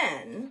 and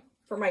then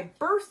for my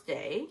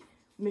birthday,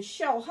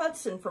 Michelle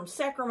Hudson from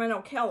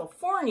Sacramento,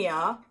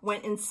 California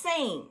went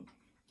insane.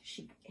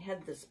 She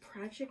had this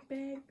project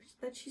bag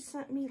that she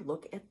sent me.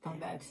 Look at that. Oh,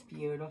 that's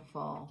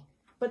beautiful.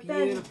 But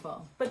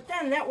beautiful.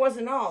 Then that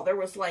wasn't all. There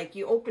was like,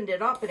 you opened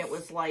it up and it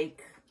was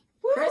like,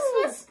 woo!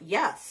 Christmas?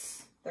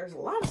 Yes. There's a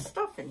lot of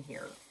stuff in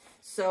here.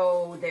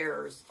 So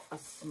there's a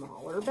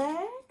smaller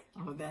bag.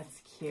 Oh,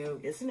 that's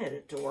cute. Isn't it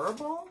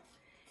adorable?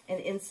 And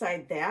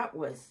inside that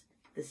was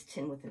this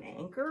tin with an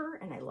anchor,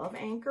 and I love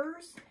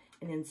anchors.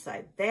 And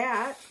inside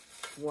that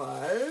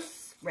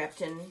was,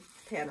 wrapped in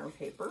pattern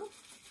paper,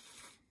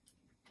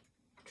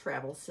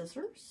 travel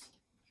scissors.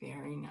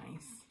 Very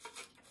nice.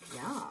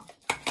 Yeah.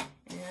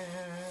 And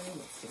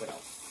let's see what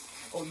else.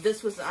 Oh,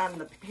 this was on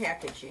the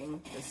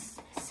packaging, this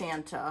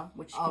Santa,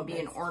 which can be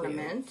an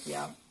ornament. Cute.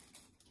 Yeah.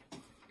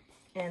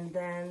 And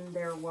then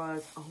there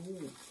was, oh,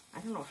 I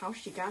don't know how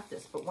she got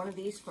this, but one of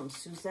these from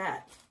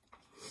Suzette.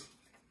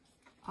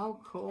 Oh,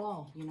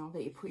 cool. You know,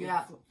 that you put your,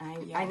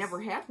 I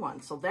never had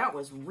one, so that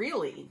was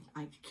really,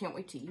 I can't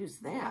wait to use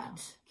that. Yeah.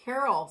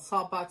 Carol,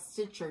 Saltbox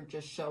Stitcher,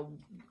 just showed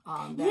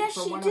that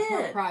for one of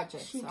her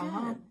projects. She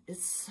did.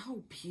 It's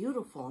so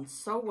beautiful and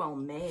so well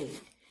made.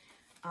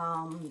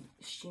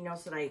 She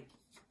knows that I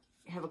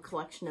have a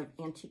collection of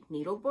antique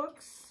needle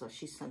books, so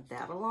she sent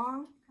that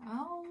along.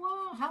 Oh,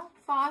 wow. How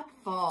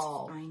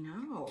thoughtful. I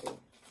know.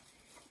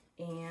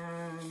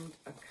 And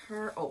a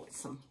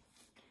some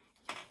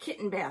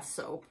kitten bath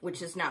soap,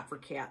 which is not for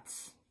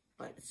cats,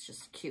 but it's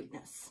just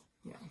cuteness.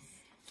 Yes.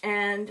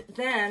 And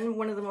then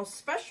one of the most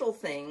special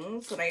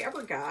things that I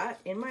ever got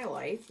in my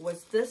life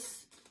was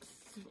this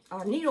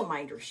needle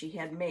minder she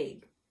had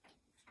made.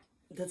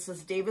 that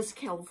says Davis,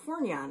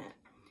 California on it,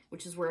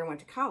 which is where I went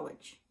to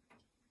college.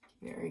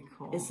 Very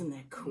cool. Isn't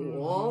that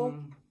cool?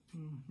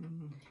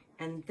 Mm-hmm.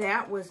 And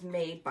that was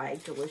made by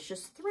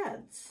Delicious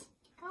Threads.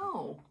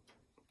 Oh.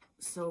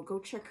 So go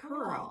check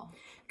her out.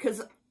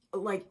 Because,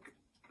 like,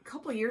 a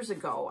couple of years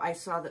ago, I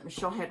saw that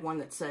Michelle had one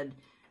that said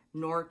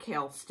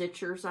NorCal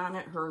Stitchers on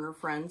it. Her and her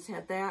friends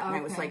had that. And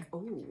I was like,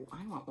 oh,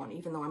 I want one.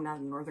 Even though I'm not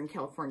a Northern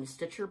California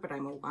stitcher, but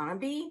I'm a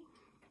wannabe.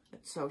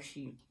 So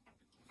she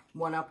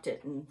one-upped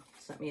it and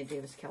sent me a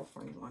Davis,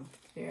 California one.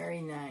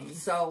 Very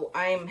nice. So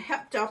I'm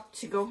hepped up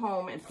to go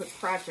home and put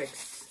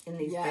projects in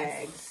these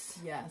bags.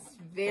 Yes.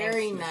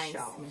 Very Thanks,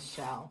 nice,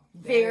 Michelle.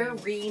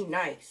 Very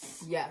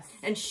nice. Yes.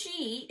 And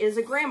she is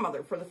a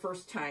grandmother for the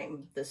first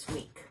time this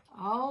week.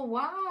 Oh,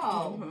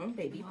 wow. Mm-hmm,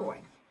 baby boy.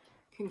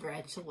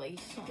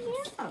 Congratulations.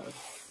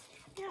 Yes.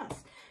 Yes.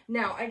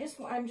 Now,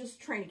 I'm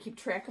just trying to keep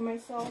track of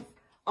myself.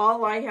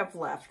 All I have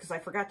left, because I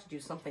forgot to do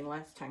something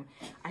last time,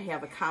 I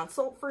have a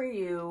consult for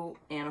you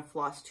and a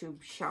floss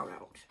tube shout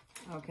out.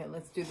 Okay,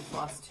 let's do the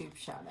floss tube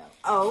shout out.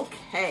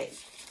 Okay.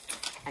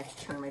 I have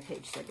to turn my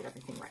page so I get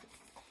everything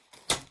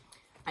right.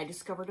 I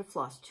discovered a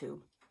floss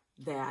tube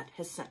that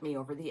has sent me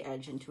over the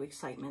edge into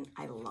excitement.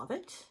 I love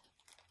it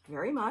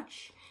very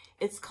much.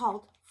 It's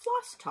called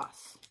Floss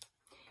Toss.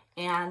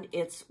 And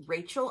it's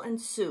Rachel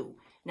and Sue.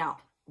 Now,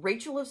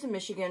 Rachel lives in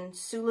Michigan,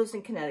 Sue lives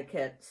in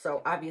Connecticut,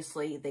 so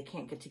obviously they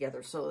can't get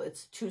together, so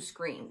it's two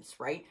screens,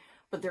 right?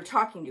 But they're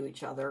talking to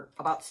each other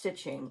about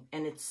stitching,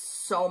 and it's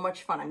so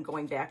much fun. I'm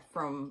going back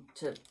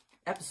to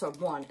episode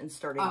 1 and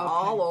starting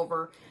all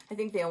over. I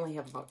think they only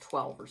have about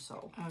 12 or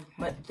so. Okay.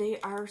 But they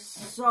are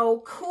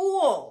so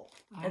cool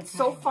and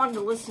so fun to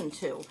listen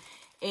to.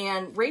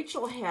 And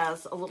Rachel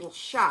has a little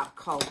shop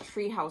called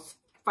Treehouse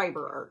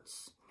Fiber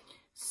Arts.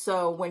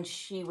 So when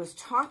she was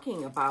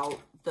talking about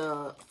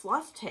the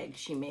floss tags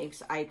she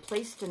makes, I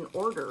placed an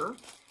order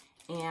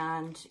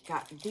and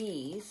got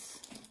these.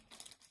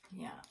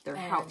 Yeah.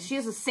 She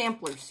has a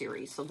sampler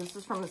series, so this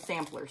is from the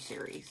sampler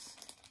series.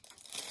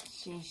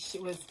 She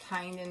was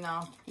kind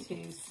enough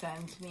to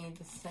send me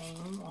the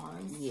same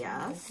ones.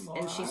 Yes,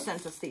 and she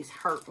sent us these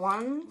heart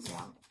ones.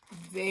 Yeah.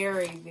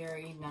 Very,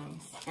 very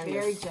nice. And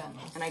very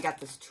generous. And I got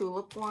this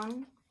tulip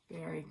one.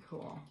 Very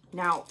cool.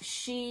 Now,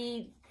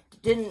 she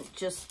didn't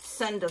just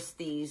send us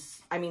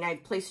these. I mean, I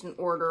placed an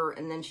order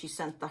and then she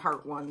sent the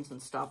heart ones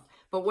and stuff.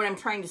 But what I'm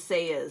trying to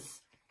say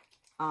is,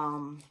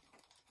 go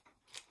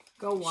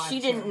watch. She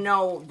didn't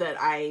know that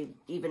I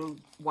even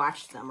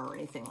watched them or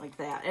anything like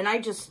that. And I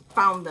just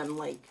found them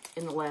like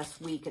in the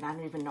last week and I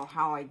don't even know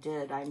how I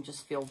did. I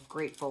just feel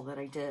grateful that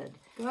I did.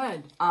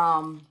 Good.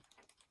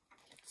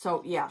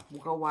 So yeah,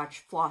 we'll go watch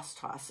Floss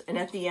Toss. And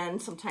at the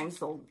end, sometimes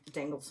they'll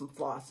dangle some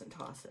floss and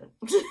toss it.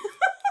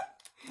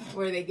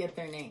 Where they get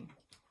their name.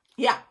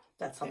 Yeah,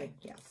 that's how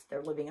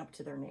they're living up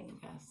to their name.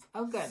 Yes.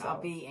 Oh, good. So,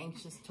 I'll be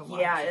anxious to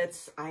watch. Yeah,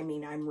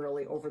 I'm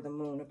really over the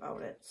moon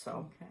about it.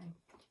 So.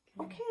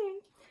 Okay.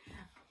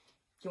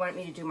 Do you want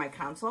me to do my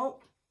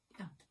consult?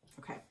 Yeah.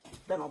 Okay.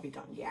 Then I'll be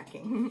done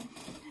yakking.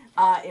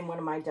 In one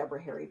of my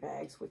Deborah Harry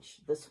bags, which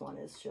this one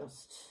is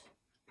just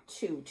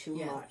too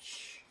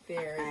much.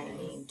 I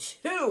mean,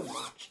 too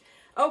much.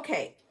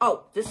 Okay.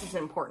 Oh, this is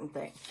an important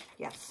thing.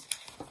 Yes.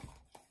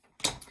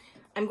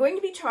 I'm going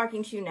to be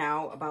talking to you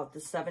now about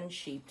the 7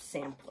 Sheep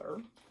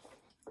Sampler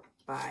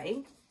by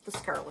the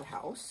Scarlet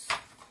House.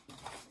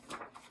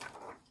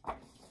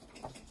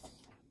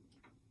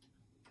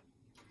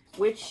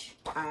 Which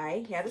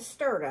I had a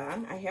start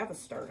on. I have a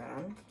start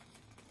on.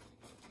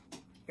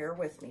 Bear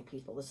with me,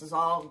 people. This is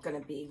all going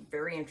to be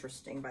very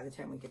interesting by the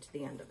time we get to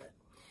the end of it.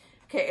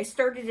 Okay, I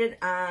started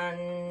it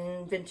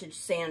on Vintage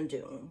Sand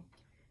Dune.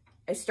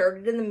 I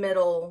started in the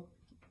middle.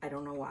 I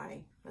don't know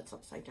why. That's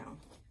upside down.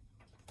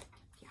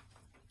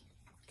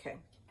 Okay.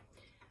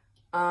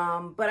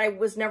 But I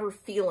was never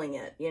feeling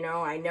it, you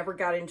know. I never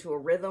got into a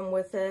rhythm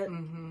with it.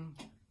 Mm-hmm.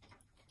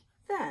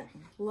 Then,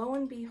 lo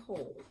and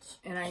behold.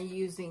 And are you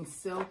using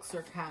silks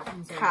or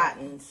cottons?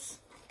 Cottons.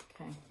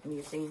 Okay. I'm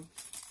using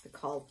the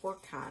called for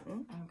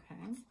cotton.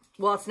 Okay.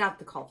 Well, it's not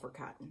the call for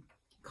cotton.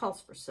 It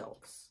calls for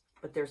silks.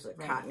 But there's a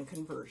cotton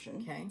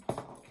conversion. Okay.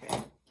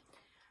 Okay.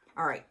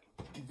 All right.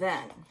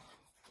 Then,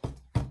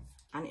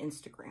 on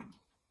Instagram,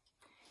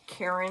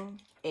 Karen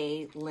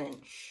A.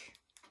 Lynch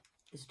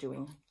is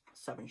doing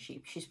 7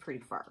 Sheep. She's pretty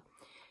far.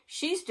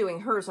 She's doing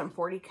hers on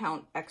 40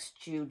 Count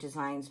XJU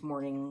Designs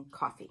Morning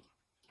Coffee.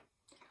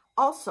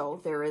 Also,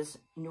 there is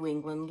New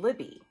England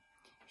Libby.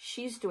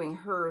 She's doing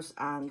hers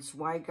on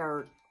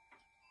Zweigart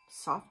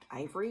Soft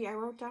Ivory, I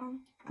wrote down.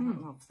 I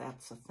don't know if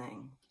that's a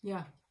thing.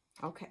 Yeah.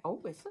 Okay. Oh,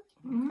 is it?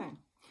 Mm-hmm. Okay.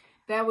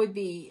 That would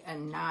be a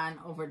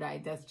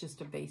non-overdyed. That's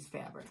just a base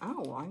fabric.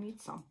 Oh, well, I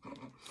need some.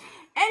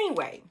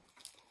 Anyway,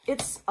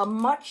 it's a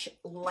much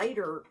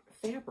lighter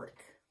fabric.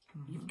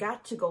 You've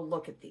got to go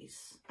look at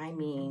these. I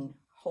mean,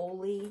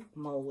 holy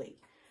moly.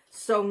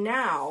 So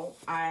now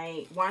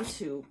I've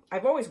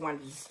always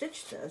wanted to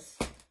stitch this,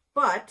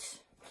 but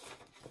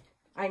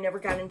I never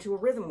got into a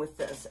rhythm with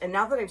this. And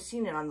now that I've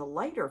seen it on the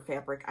lighter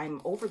fabric, I'm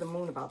over the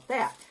moon about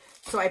that.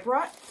 So I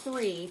brought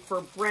 3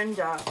 for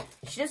Brenda.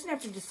 She doesn't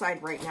have to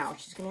decide right now.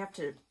 She's going to have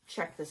to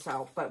check this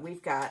out. But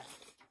we've got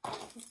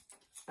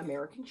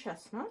American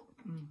Chestnut.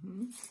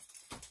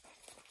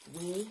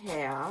 We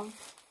have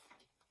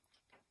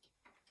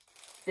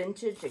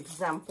Vintage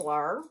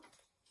Exemplar.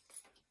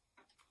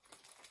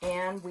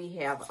 And we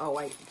have, oh,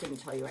 I didn't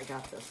tell you I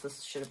got this.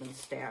 This should have been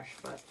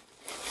stashed, but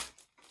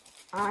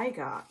I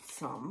got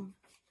some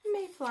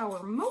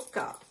Mayflower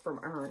Mocha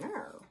from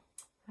R&R.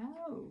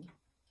 Oh.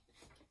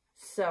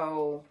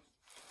 So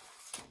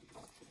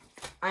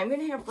I'm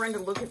going to have Brenda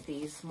look at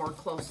these more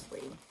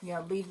closely.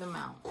 Yeah, leave them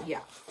out.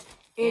 Yeah.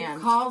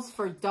 It calls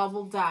for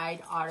double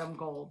dyed autumn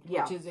gold,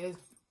 which is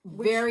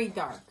very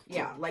dark.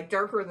 Yeah, like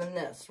darker than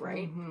this,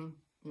 right?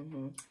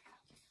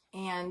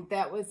 And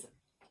that was,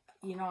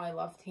 you know, I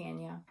love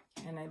Tanya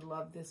and I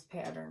love this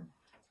pattern,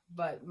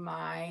 but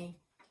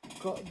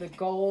the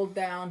gold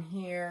down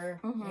here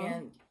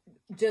and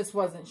just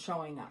wasn't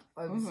showing up.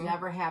 I was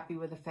never happy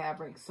with the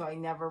fabric, so I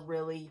never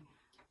really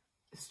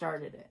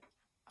started it,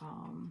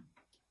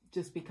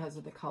 just because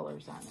of the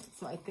colors on it.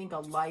 So I think a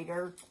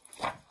lighter,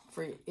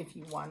 for if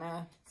you want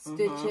to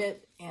stitch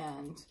it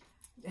and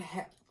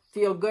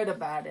feel good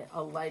about it,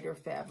 a lighter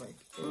fabric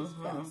is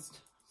best.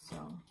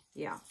 So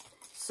yeah.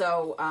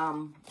 So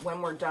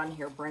when we're done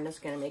here, Brenda's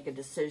going to make a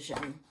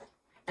decision,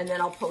 and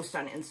then I'll post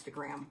on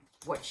Instagram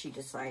what she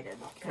decided,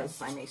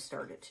 because I may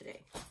start it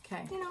today.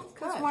 Okay. You know,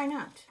 because why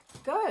not?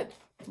 Good.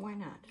 Why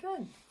not?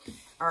 Good.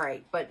 All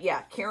right, but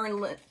yeah,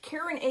 Karen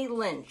A.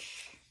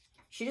 Lynch,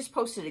 she just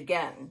posted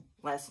again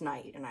last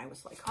night, and I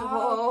was like,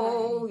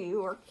 oh,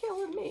 you are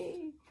killing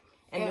me.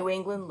 And New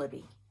England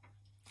Libby.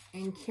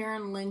 And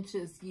Karen Lynch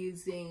is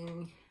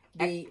using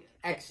the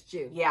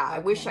X-Jute. Yeah, I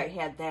wish I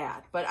had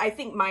that, but I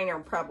think mine are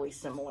probably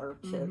similar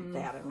to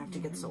that. I don't have to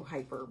get so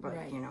hyper,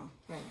 but you know.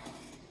 Right.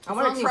 I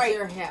want to try.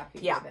 They're happy.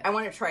 Yeah, with it. I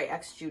want to try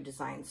X-Jute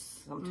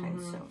designs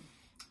sometime soon.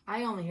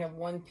 I only have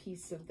one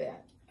piece of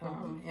that.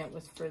 It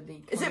was for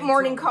the. Is it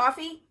morning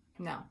coffee?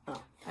 No,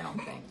 I don't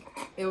think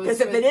it was.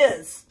 Because if it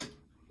is,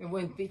 it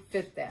wouldn't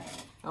fit that.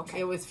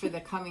 Okay. It was for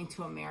the Coming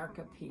to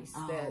America piece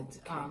that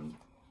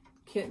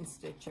Kitten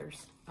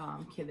Stitchers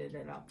kitted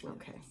it up with.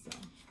 Okay. So.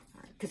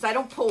 Because I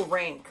don't pull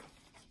rank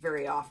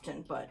very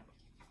often, but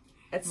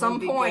at some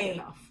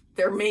point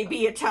there may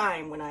be a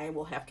time when I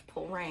will have to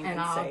pull rank and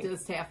I'll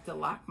just have to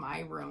lock my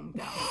room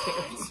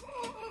downstairs.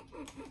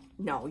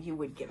 No, you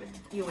would give it.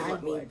 You would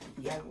let me.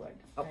 Yeah. I would.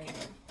 Okay.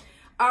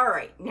 All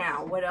right.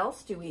 Now, what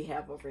else do we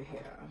have over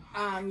here?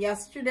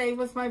 Yesterday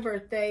was my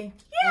birthday.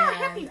 Yeah,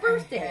 happy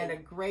birthday! I had a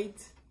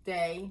great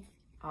day,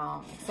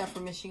 except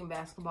for Michigan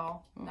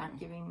basketball not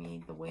giving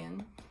me the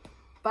win,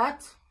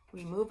 but.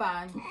 We move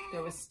on.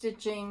 There was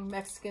stitching,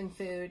 Mexican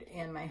food,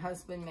 and my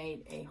husband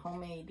made a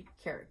homemade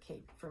carrot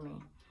cake for me,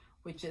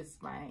 which is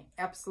my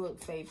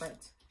absolute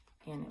favorite,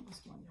 and it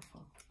was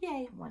wonderful.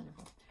 Yay.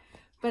 Wonderful.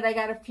 But I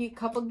got a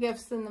couple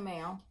gifts in the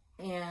mail,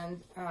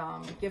 and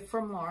a gift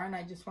from Lauren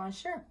I just want to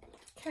share.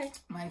 Okay.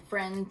 My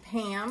friend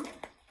Pam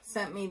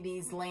sent me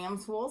these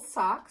lamb's wool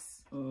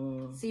socks.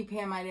 See,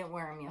 Pam, I didn't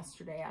wear them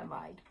yesterday. I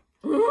lied.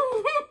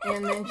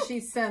 And then she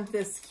sent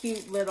this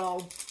cute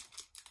little...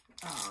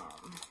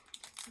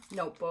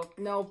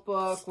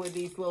 notebook with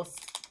these little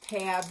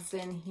tabs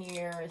in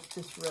here. It's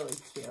just really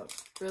cute.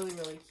 Really,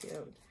 really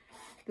cute.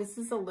 This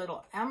is a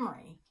little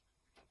emery.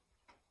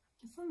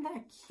 Isn't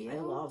that cute? I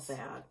love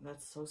that.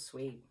 That's so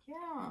sweet.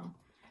 Yeah.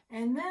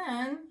 And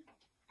then,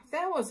 if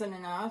that wasn't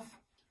enough,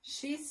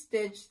 she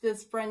stitched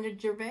this Brenda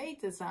Gervais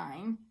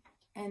design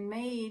and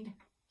made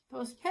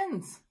those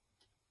pins.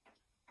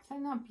 Is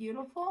that not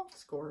beautiful?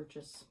 It's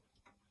gorgeous.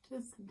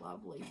 Just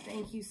lovely.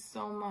 Thank you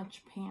so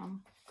much,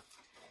 Pam.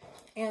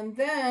 And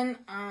then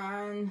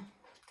on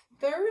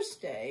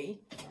Thursday,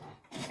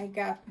 I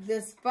got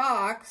this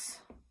box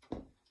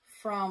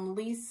from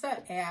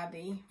Lisa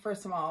Abbey.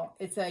 First of all,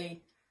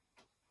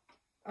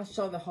 I'll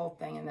show the whole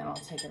thing and then I'll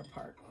take it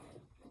apart.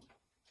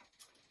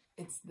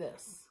 It's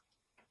this.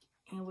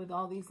 And with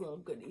all these little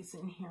goodies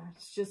in here.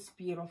 It's just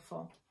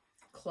beautiful.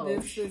 Cloche.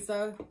 This is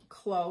a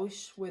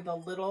cloche with a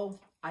little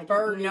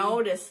birdie. I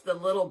noticed the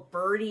little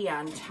birdie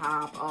on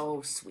top.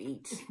 Oh,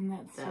 sweet. Isn't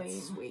that sweet?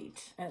 That's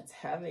sweet. It's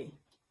heavy.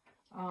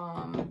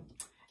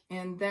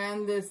 And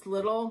then this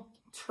little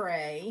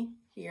tray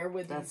here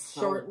with these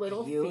short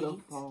little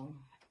feet.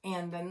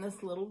 And then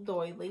this little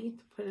doily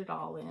to put it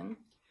all in.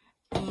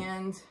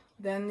 And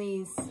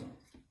then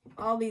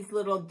all these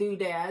little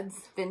doodads.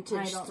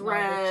 Vintage threads. I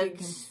don't know if you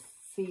can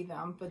see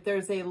them, but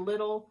there's a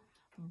little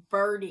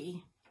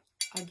birdie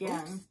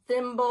again. Oops.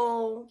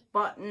 Thimble,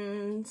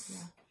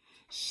 buttons.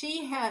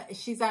 Yeah.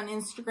 She's on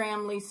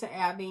Instagram, Lisa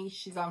Abbey.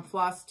 She's on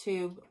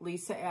FlossTube,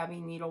 Lisa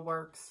Abbey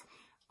Needleworks.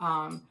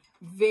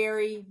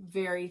 Very,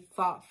 very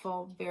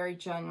thoughtful, very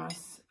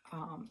generous.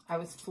 I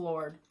was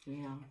floored.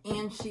 Yeah.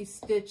 And she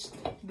stitched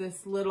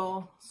this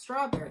little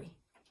strawberry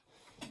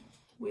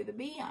with a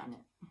bee on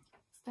it.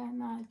 Is that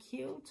not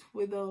cute?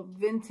 With a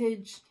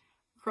vintage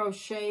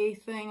crochet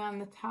thing on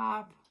the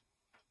top.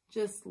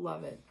 Just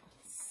love it.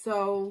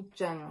 So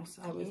generous.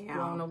 I was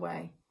blown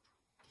away.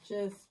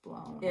 Just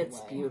blown away. It's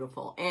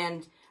beautiful.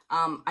 And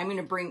I'm going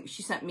to bring,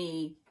 she sent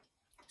me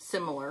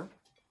similar,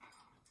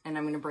 and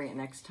I'm going to bring it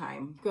next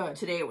time. Good.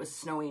 Today it was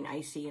snowy and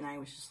icy, and I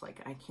was just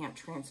like, I can't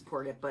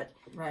transport it, but...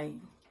 Right.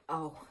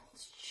 Oh,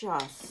 it's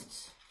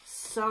just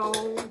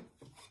so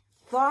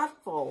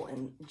thoughtful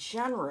and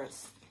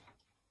generous.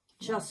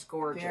 Just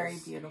gorgeous. Very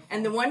beautiful.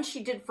 And the one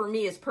she did for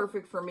me is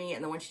perfect for me,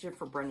 and the one she did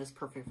for Brenda is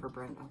perfect for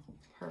Brenda.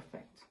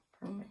 Perfect.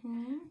 Perfect.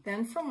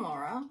 Then from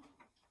Laura,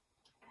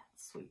 that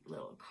sweet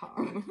little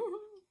card.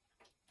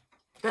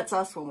 That's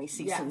us when we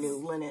see some new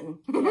linen.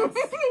 Yes.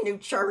 New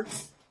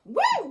charts.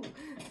 Woo!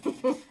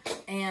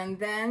 And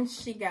then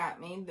she got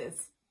me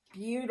this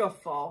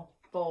beautiful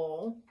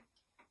bowl.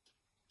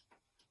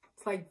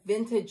 It's like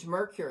vintage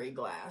mercury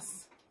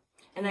glass.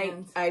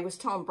 And I was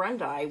telling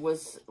Brenda, I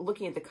was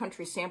looking at the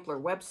Country Sampler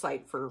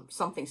website for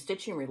something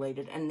stitching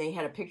related, and they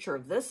had a picture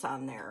of this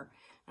on there.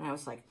 And I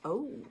was like,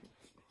 oh.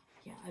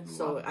 Yeah,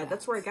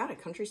 that's where I got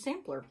it, Country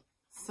Sampler.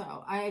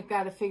 So I've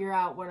got to figure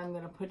out what I'm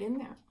going to put in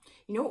there.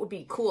 You know what would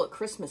be cool at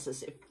Christmas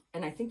is if,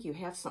 and I think you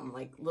have some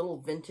like little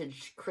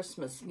vintage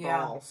Christmas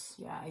balls.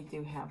 Yeah, I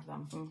do have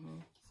them. So,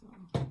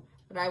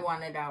 but I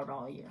want it out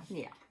all year.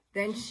 Yeah.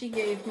 Then she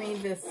gave me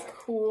this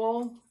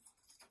cool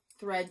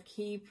thread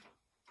keep.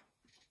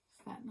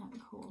 Is that not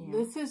cool? Yeah.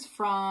 This is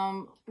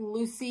from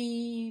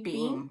Lucy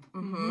Beam.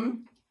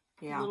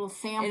 Yeah. Little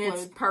sampler. And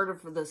it's part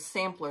of the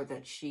sampler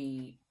that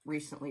she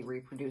recently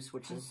reproduced,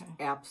 which is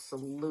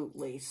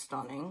absolutely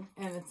stunning.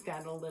 And it's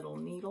got a little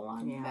needle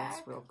on the back. Yeah,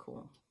 it's real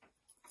cool.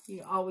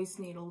 You always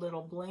need a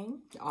little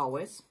bling.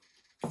 Always.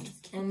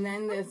 And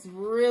then this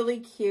really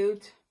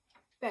cute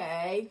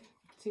bag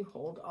to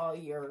hold all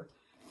your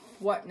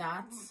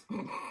whatnots.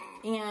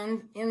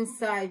 And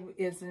inside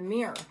is a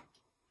mirror.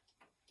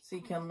 So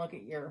you can look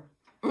at your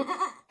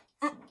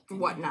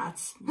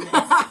whatnots.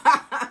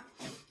 Yes.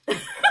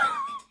 Isn't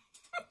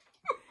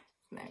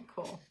that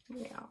cool?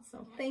 Yeah.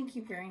 So thank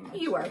you very much.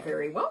 You are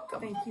very welcome.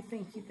 Thank you,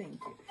 thank you,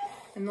 thank you.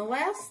 And the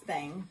last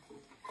thing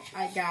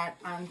I got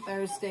on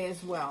Thursday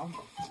as well,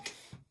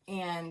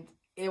 and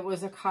it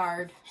was a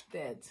card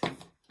that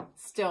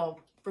still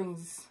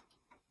brings...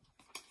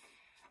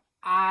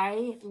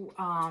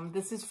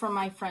 this is from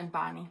my friend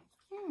Bonnie.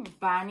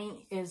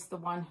 Bonnie is the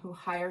one who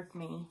hired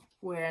me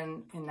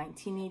in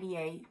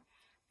 1988,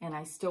 and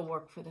I still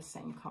work for the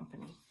same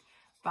company.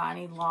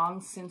 Bonnie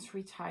long since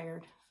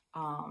retired,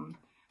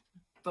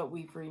 but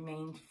we've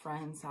remained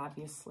friends,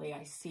 obviously.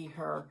 I see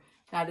her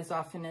not as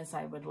often as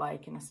I would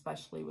like, and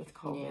especially with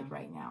COVID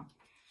right now.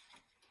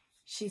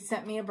 She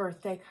sent me a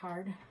birthday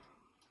card,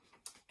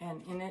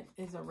 and in it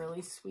is a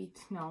really sweet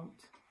note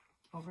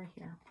over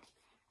here.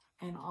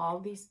 And all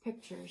these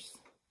pictures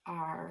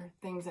are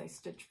things I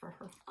stitched for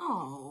her.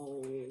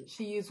 Oh.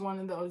 She used one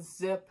of those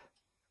zip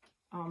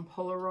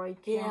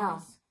Polaroid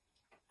cameras.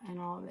 And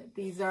all of it.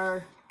 These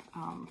are,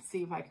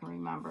 see if I can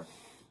remember.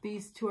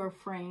 These two are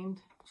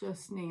framed,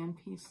 just Nan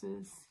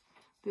pieces.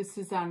 This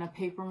is on a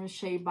paper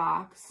mache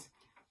box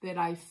that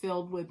I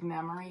filled with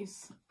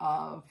memories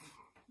of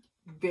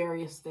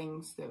various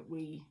things that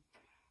we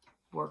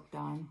worked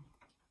on.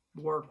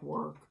 Work.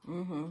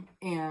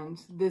 And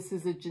this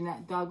is a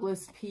Jeanette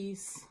Douglas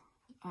piece,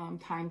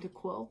 Time to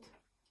Quilt.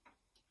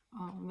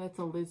 That's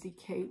a Lizzie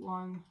Kate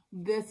one.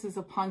 This is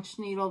a punch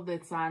needle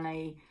that's on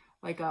a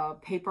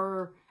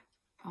paper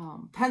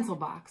pencil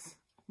box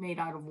made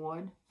out of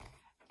wood.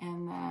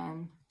 And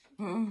then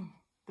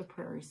the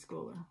Prairie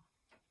Schooler.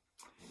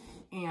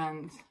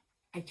 And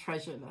I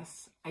treasure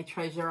this. I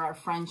treasure our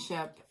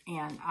friendship,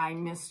 and I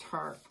missed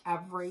her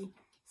every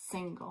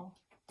single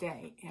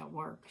day at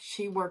work.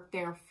 She worked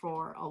there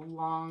for a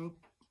long,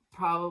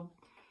 probably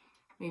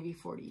maybe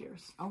 40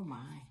 years. Oh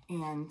my.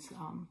 And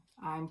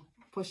I'm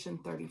pushing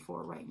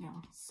 34 right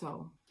now,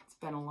 so it's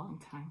been a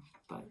long time,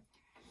 but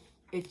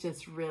it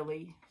just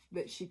really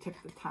that she took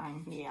the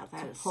time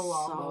to pull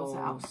all those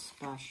out.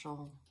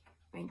 Special.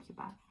 Thank you,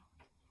 Bonnie.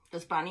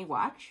 Does Bonnie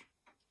watch?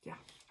 Yeah.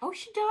 Oh,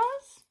 she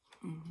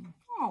does?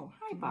 Oh,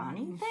 hi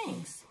Bonnie.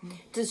 Thanks.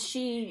 Does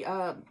she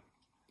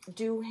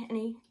do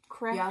any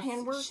craft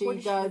handwork? She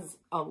does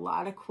a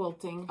lot of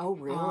quilting. Oh,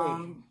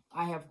 really?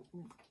 I have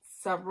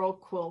several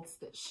quilts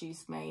that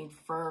she's made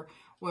for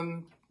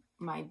when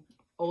my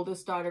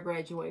oldest daughter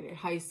graduated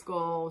high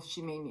school.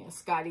 She made me a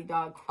Scotty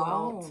dog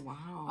quilt. Oh,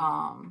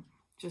 wow.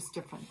 Just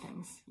different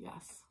things,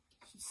 yes.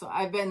 So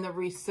I've been the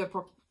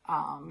recipient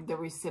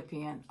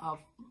of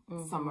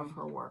some of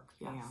her work,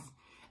 yes. Yeah.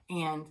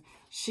 And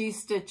she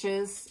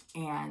stitches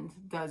and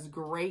does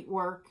great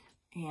work,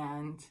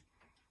 and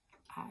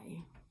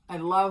I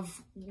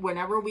love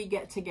whenever we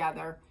get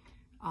together.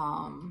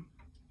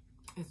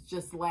 It's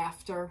just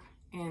laughter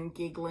and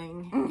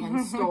giggling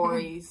and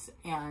stories,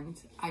 and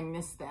I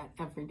miss that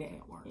every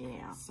day at work.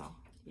 Yeah. So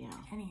yeah.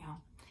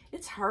 Anyhow,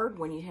 it's hard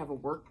when you have a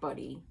work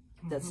buddy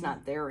that's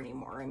not there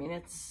anymore. I mean,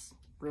 it's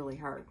really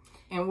hard.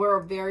 And we're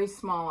a very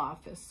small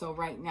office, so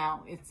right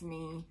now it's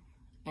me,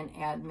 an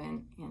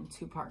admin, and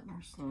 2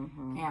 partners.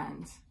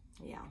 And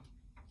yeah,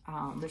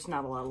 there's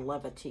not a lot of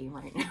levity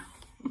right now.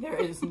 There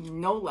is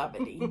no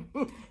levity.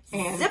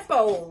 And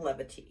Zippo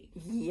levity.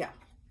 Yeah.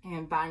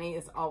 And Bonnie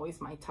is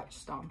always my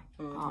touchstone.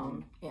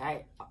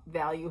 I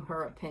value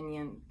her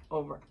opinion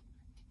over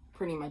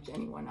pretty much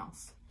anyone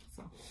else.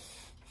 So,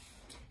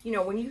 you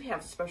know, when you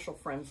have special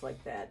friends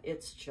like that,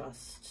 it's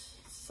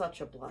just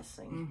such a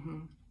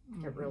blessing.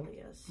 It really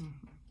is.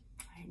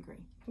 I agree.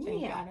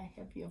 Thank God I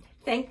have you.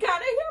 Thank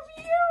God I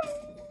have you.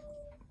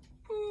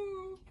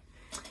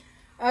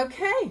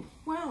 Okay,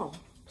 well,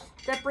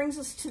 that brings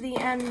us to the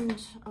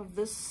end of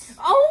this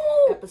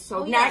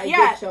episode. Not yet.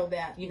 I did show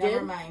that. You Never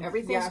did? mind.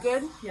 Everything's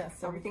good?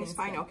 Yes, Everything's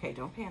fine? good. Okay,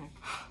 don't panic.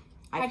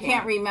 I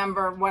can't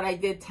remember what I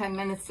did 10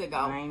 minutes ago.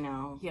 I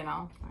know. You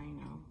know? I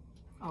know.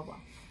 Oh, well.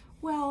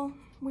 Well,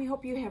 we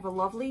hope you have a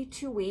lovely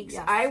 2 weeks.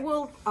 Yes. I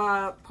will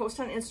post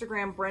on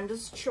Instagram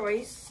Brenda's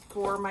choice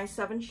for my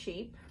 7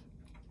 sheep.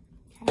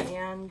 Okay.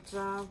 And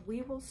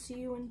we will see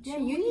you in 2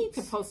 weeks. You need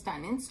to post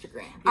on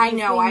Instagram. I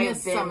know. I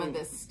have been, some of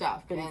this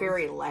stuff. Been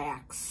very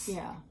lax.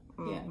 Yeah.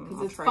 Yeah,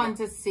 because it's fun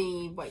to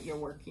see what you're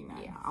working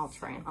on. Yeah, I'll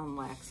try and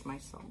unlax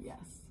myself. Yes.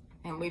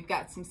 And we've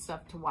got some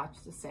stuff to watch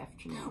this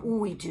afternoon. Ooh,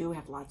 we do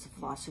have lots of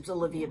floss tubes.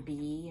 Olivia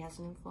B has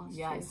a new floss tube.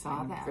 Yeah, I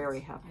saw that. I'm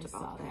very hyped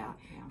about that.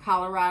 Yeah.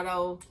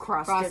 Colorado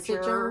Cross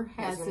Stitcher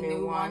has a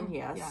new one.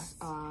 Yes.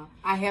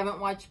 I haven't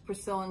watched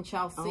Priscilla and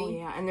Chelsea. Oh,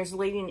 yeah. And there's a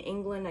lady in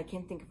England. I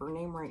can't think of her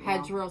name right now.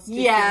 Hedgerow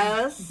Stitching.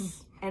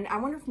 Yes. And I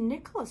wonder if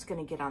Nicola's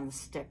going to get on the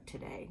stick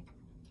today.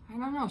 I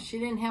don't know. She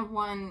didn't have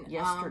one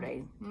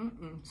yesterday.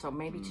 So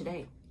maybe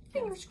today.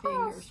 Fingers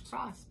crossed. Fingers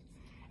crossed.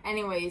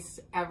 Anyways,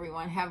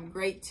 everyone, have a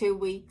great 2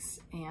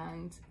 weeks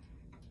and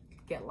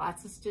get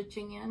lots of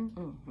stitching in.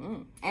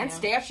 And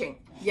stashing.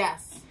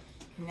 Yes.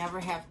 Never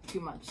have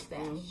too much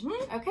stash.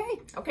 Okay.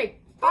 Okay.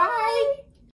 Bye.